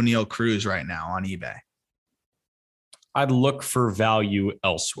buy Oneil Cruz right now on eBay? I'd look for value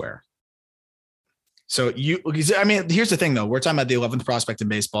elsewhere. So here's the thing though. We're talking about the 11th prospect in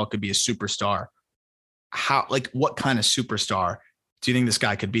baseball, could be a superstar. What kind of superstar do you think this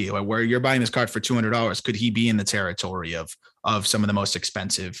guy could be? Like, where you're buying this card for $200, could he be in the territory of some of the most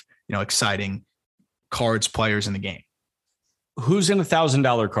expensive, exciting cards players in the game? Who's in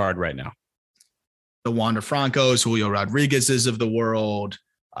 $1,000 card right now? The Wander Francos, Julio Rodriguez's of the world,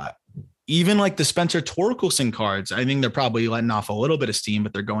 even like the Spencer Torkelson cards. I think they're probably letting off a little bit of steam,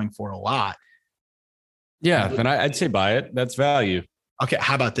 but they're going for a lot. Yeah, then I'd say buy it. That's value. Okay,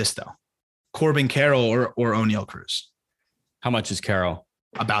 how about this though? Corbin Carroll or Oneil Cruz? How much is Carroll?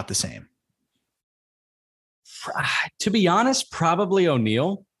 About the same. To be honest, probably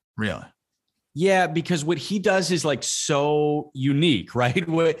Oneil. Really? Yeah, because what he does is like so unique, right?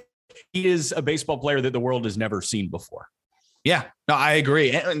 He is a baseball player that the world has never seen before. Yeah, no, I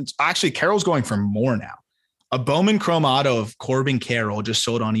agree. And actually, Carroll's going for more now. A Bowman Chrome Auto of Corbin Carroll just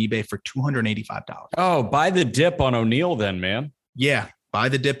sold on eBay for $285. Oh, buy the dip on Oneil then, man. Yeah, buy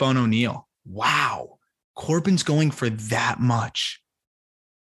the dip on Oneil. Wow. Corbin's going for that much.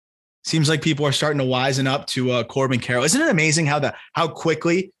 Seems like people are starting to wisen up to Corbin Carroll. Isn't it amazing how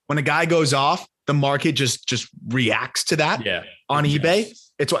quickly when a guy goes off, the market just reacts to that on eBay?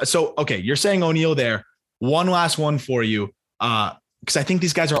 So, okay, you're saying Oneil there. One last one for you, because I think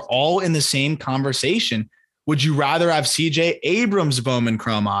these guys are all in the same conversation. Would you rather have CJ Abrams Bowman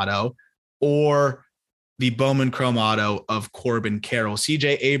Chrome Auto or the Bowman Chrome Auto of Corbin Carroll?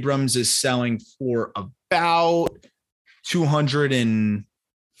 CJ Abrams is selling for about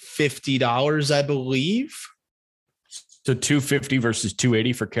 $250, I believe. So $250 versus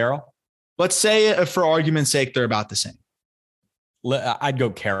 $280 for Carroll? Let's say, for argument's sake, they're about the same. I'd go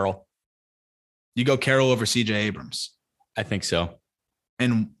Carroll. You go Carroll over CJ Abrams? I think so.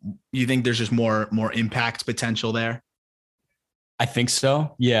 And you think there's just more impact potential there? I think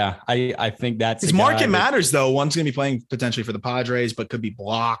so. Yeah, I think that's his market matters though. One's going to be playing potentially for the Padres, but could be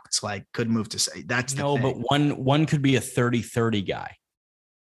blocked. Like could move to say that's the thing. But one could be a 30-30 guy.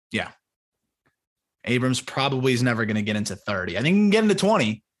 Yeah. Abrams probably is never going to get into 30. I think he can get into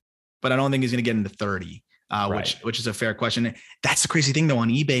 20, but I don't think he's going to get into 30, right. which is a fair question. That's the crazy thing though on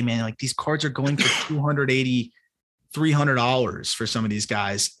eBay, man. Like these cards are going for $280, $300 for some of these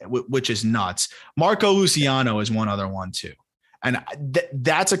guys, which is nuts. Marco Luciano is one other one too. And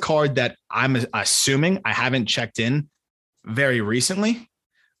that's a card that I'm assuming, I haven't checked in very recently,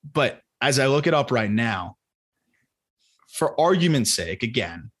 but as I look it up right now, for argument's sake,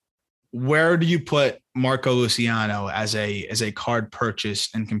 again, where do you put Marco Luciano as a card purchase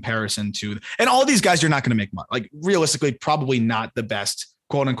in comparison to, and all these guys, you're not going to make money. Like realistically, probably not the best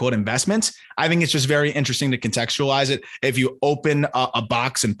quote unquote investments. I think it's just very interesting to contextualize it. If you open a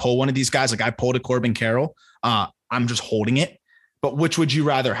box and pull one of these guys, like I pulled a Corbin Carroll, I'm just holding it. But which would you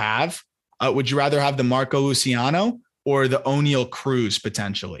rather have? Would you rather have the Marco Luciano or the Oneil Cruz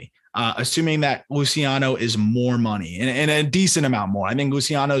potentially? Assuming that Luciano is more money and a decent amount more. I think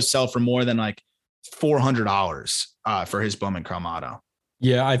Luciano's sell for more than like $400 for his Bowman Chrome Auto.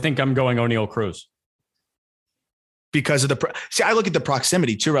 Yeah, I think I'm going Oneil Cruz. Because of I look at the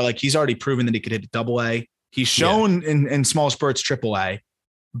proximity too, right? Like he's already proven that he could hit AA. He's shown in small spurts AAA,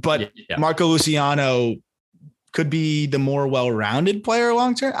 but Marco Luciano could be the more well-rounded player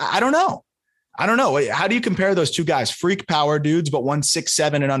long-term? I don't know. How do you compare those two guys? Freak power dudes, but one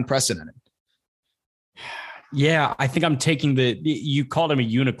 6'7" and unprecedented. Yeah, I think I'm taking you called him a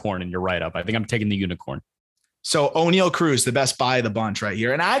unicorn in your write-up. I think I'm taking the unicorn. So Oneil Cruz, the best buy of the bunch right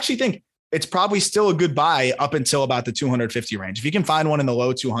here. And I actually think it's probably still a good buy up until about the 250 range. If you can find one in the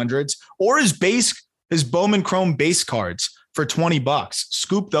low 200s or his Bowman Chrome base cards for $20,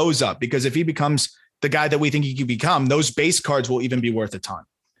 scoop those up, because if he becomes the guy that we think he can become, those base cards will even be worth a ton.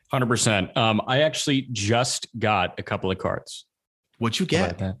 100%. I actually just got a couple of cards. What'd you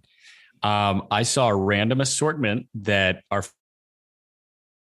get? That? I saw a random assortment that a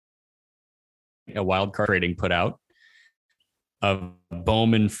wild card trading put out of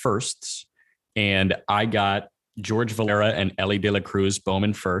Bowman firsts, and I got George Valera and Elly De La Cruz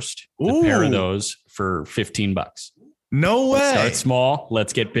Bowman first. A pair of those for $15. No way. Start small.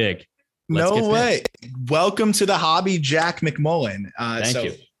 Let's get big. No way. Welcome to the hobby, Jack McMullen. Thank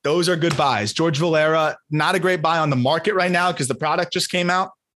you. Those are good buys. George Valera, not a great buy on the market right now because the product just came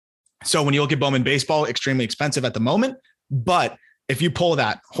out. So when you look at Bowman baseball, extremely expensive at the moment. But if you pull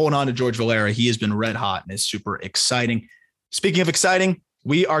that, hold on to George Valera. He has been red hot and is super exciting. Speaking of exciting,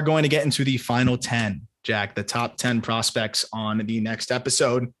 we are going to get into the final 10, Jack, the top 10 prospects on the next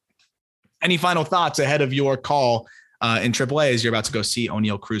episode. Any final thoughts ahead of your call in AAA as you're about to go see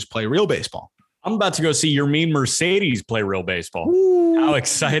Oneil Cruz play real baseball? I'm about to go see Yermin Mercedes play real baseball. Ooh. How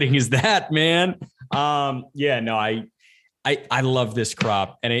exciting is that, man? I love this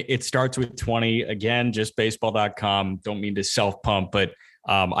crop, and it starts with 20. Again, just baseball.com. Don't mean to self-pump, but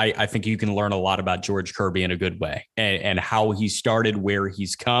I think you can learn a lot about George Kirby in a good way and how he started, where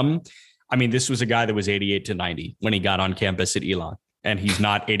he's come. I mean, this was a guy that was 88 to 90 when he got on campus at Elon, and he's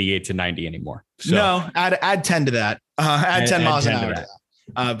not 88 to 90 anymore. So, no, add 10 to that. Add 10 miles an hour to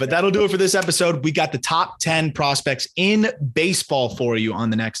that. But that'll do it for this episode. We got the top 10 prospects in baseball for you on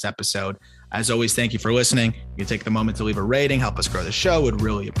the next episode. As always, thank you for listening. You can take the moment to leave a rating, help us grow the show. Would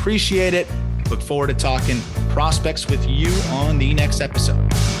really appreciate it. Look forward to talking prospects with you on the next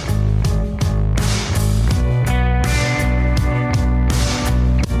episode.